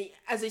 Wenn ich mich,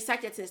 also ich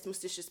sag jetzt nicht, es muss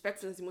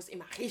disrespectful, sie muss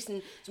immer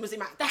riechen, sie muss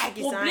immer Das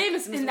taggy Problem sein.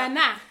 ist sie muss in immer- der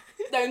Nacht.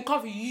 Dein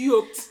Kopf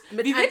juckt.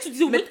 Wie willst du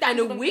diese mit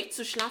deiner Wig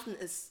zu schlafen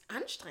ist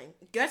anstrengend.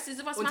 Girls, die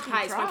sowas und machen,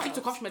 heiß. Man proud. kriegt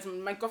so Kopfschmerzen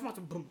und mein Kopf macht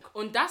so bumm.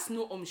 Und das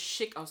nur, um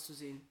schick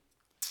auszusehen.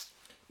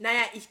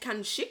 Naja, ich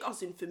kann schick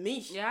aussehen für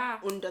mich. Ja.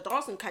 Und da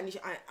draußen kann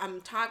ich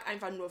am Tag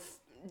einfach nur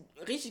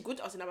richtig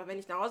gut aussehen. Aber wenn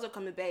ich nach Hause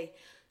komme, babe,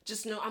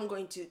 just know I'm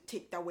going to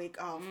take the wig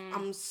off.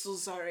 I'm so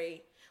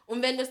sorry.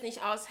 Und wenn das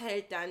nicht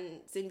aushält,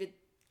 dann sind wir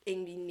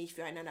irgendwie nicht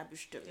füreinander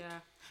bestimmt.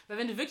 Ja. Weil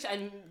wenn du wirklich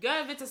ein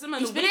Girl willst, das immer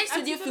nur Ich bin echt zu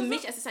dir, anziehen für oder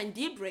mich so. es ist ein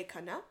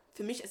Dealbreaker, ne?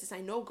 Für mich es ist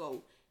ein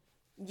No-Go.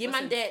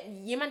 Jemand,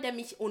 der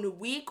mich ohne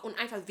Wig und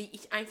einfach wie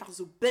ich einfach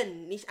so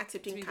bin, nicht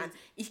akzeptieren kann.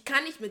 Ich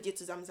kann nicht mit dir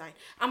zusammen sein.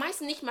 Am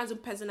meisten nicht mal so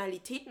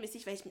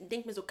personalitätmäßig, weil ich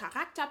denke mir so,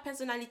 Charakter,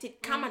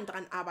 Personalität kann man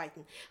dran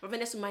arbeiten. Aber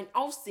wenn es um mein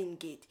Aussehen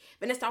geht,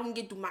 wenn es darum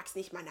geht, du magst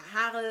nicht meine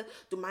Haare,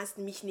 du magst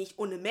mich nicht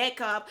ohne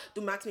Make-up,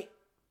 du magst mich...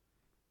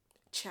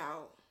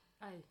 Ciao.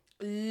 Ei.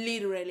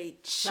 Literally,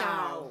 ciao.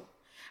 Ciao.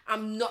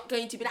 I'm not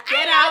going to be like,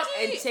 Get out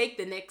and take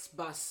the next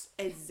bus.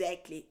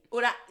 Exactly.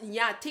 Oder,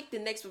 ja, take the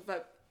next one,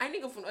 weil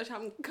einige von euch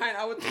haben kein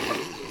Auto.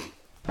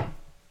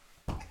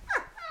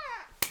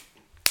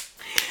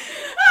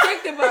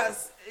 Take the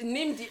bus.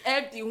 Nimm die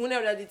 11, die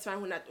 100 oder die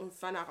 200 und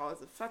fahr nach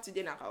Hause. Fahr zu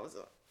dir nach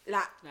Hause.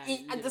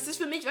 Das ist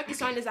für mich wirklich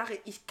so eine Sache,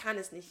 ich kann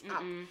es nicht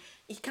ab.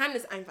 Ich kann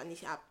es einfach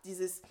nicht ab.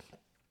 Dieses...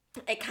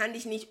 Er kann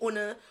dich nicht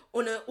ohne,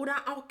 oder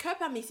auch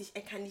körpermäßig,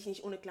 er kann dich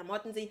nicht ohne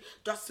Klamotten sehen.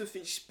 Du hast zu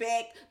viel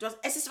Speck.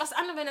 Es ist was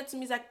anderes, wenn er zu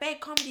mir sagt, babe,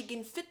 komm, wir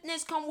gehen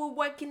Fitness, komm, we're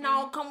working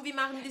out, komm, wir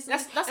machen das.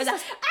 Das Er ist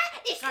sagt,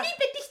 ich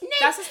liebe dich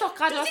nicht. Das ist doch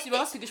gerade, über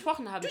was wir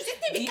gesprochen haben. Du siehst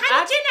nicht wie Die Kylie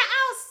Art, Jenner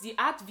aus. die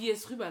Art, wie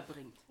es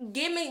rüberbringt.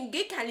 Geh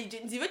Kylie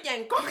Jenner, sie wird dir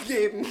einen Koch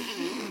geben.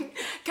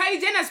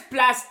 Kylie Jenner ist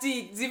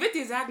Plastik. Sie wird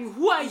dir sagen,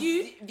 who are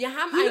you? Wir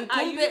haben Who einen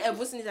are Kumpel, you? er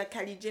wusste nicht, dass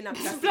Kylie Jenner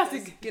Plastik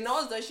Plastik. ist.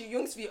 Genau solche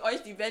Jungs wie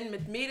euch, die werden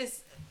mit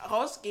Mädels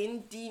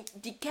rausgehen, die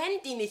kennen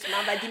die nicht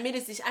mal, weil die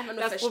Mädels sich einfach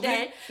nur Das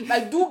verstellen,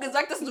 weil du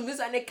gesagt hast, du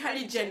bist eine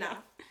Kylie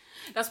Jenner.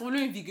 Das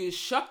Problem, wie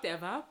geschockt er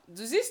war.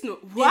 Du siehst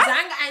nur, Wir what?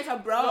 sagen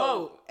einfach, Bro,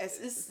 Bro. das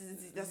ist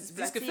ist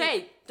Plastik.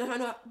 gefaked. Das war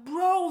nur,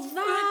 Bro,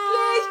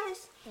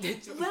 was?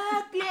 Wirklich?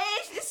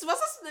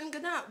 Was hast du denn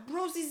gedacht?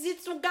 Bro, sie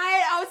sieht so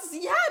geil aus.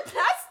 Ja,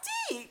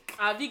 Plastik.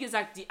 Aber wie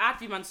gesagt, die Art,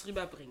 wie man es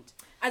rüberbringt.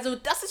 Also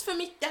das ist für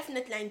mich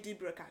definitiv ein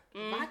Dealbreaker.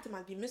 Warte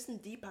mal, wir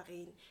müssen deeper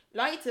reden.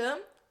 Leute,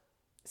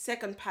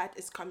 second part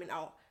is coming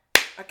out.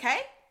 Okay?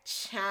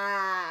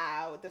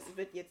 Ciao. Das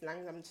wird jetzt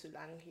langsam zu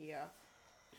lang hier.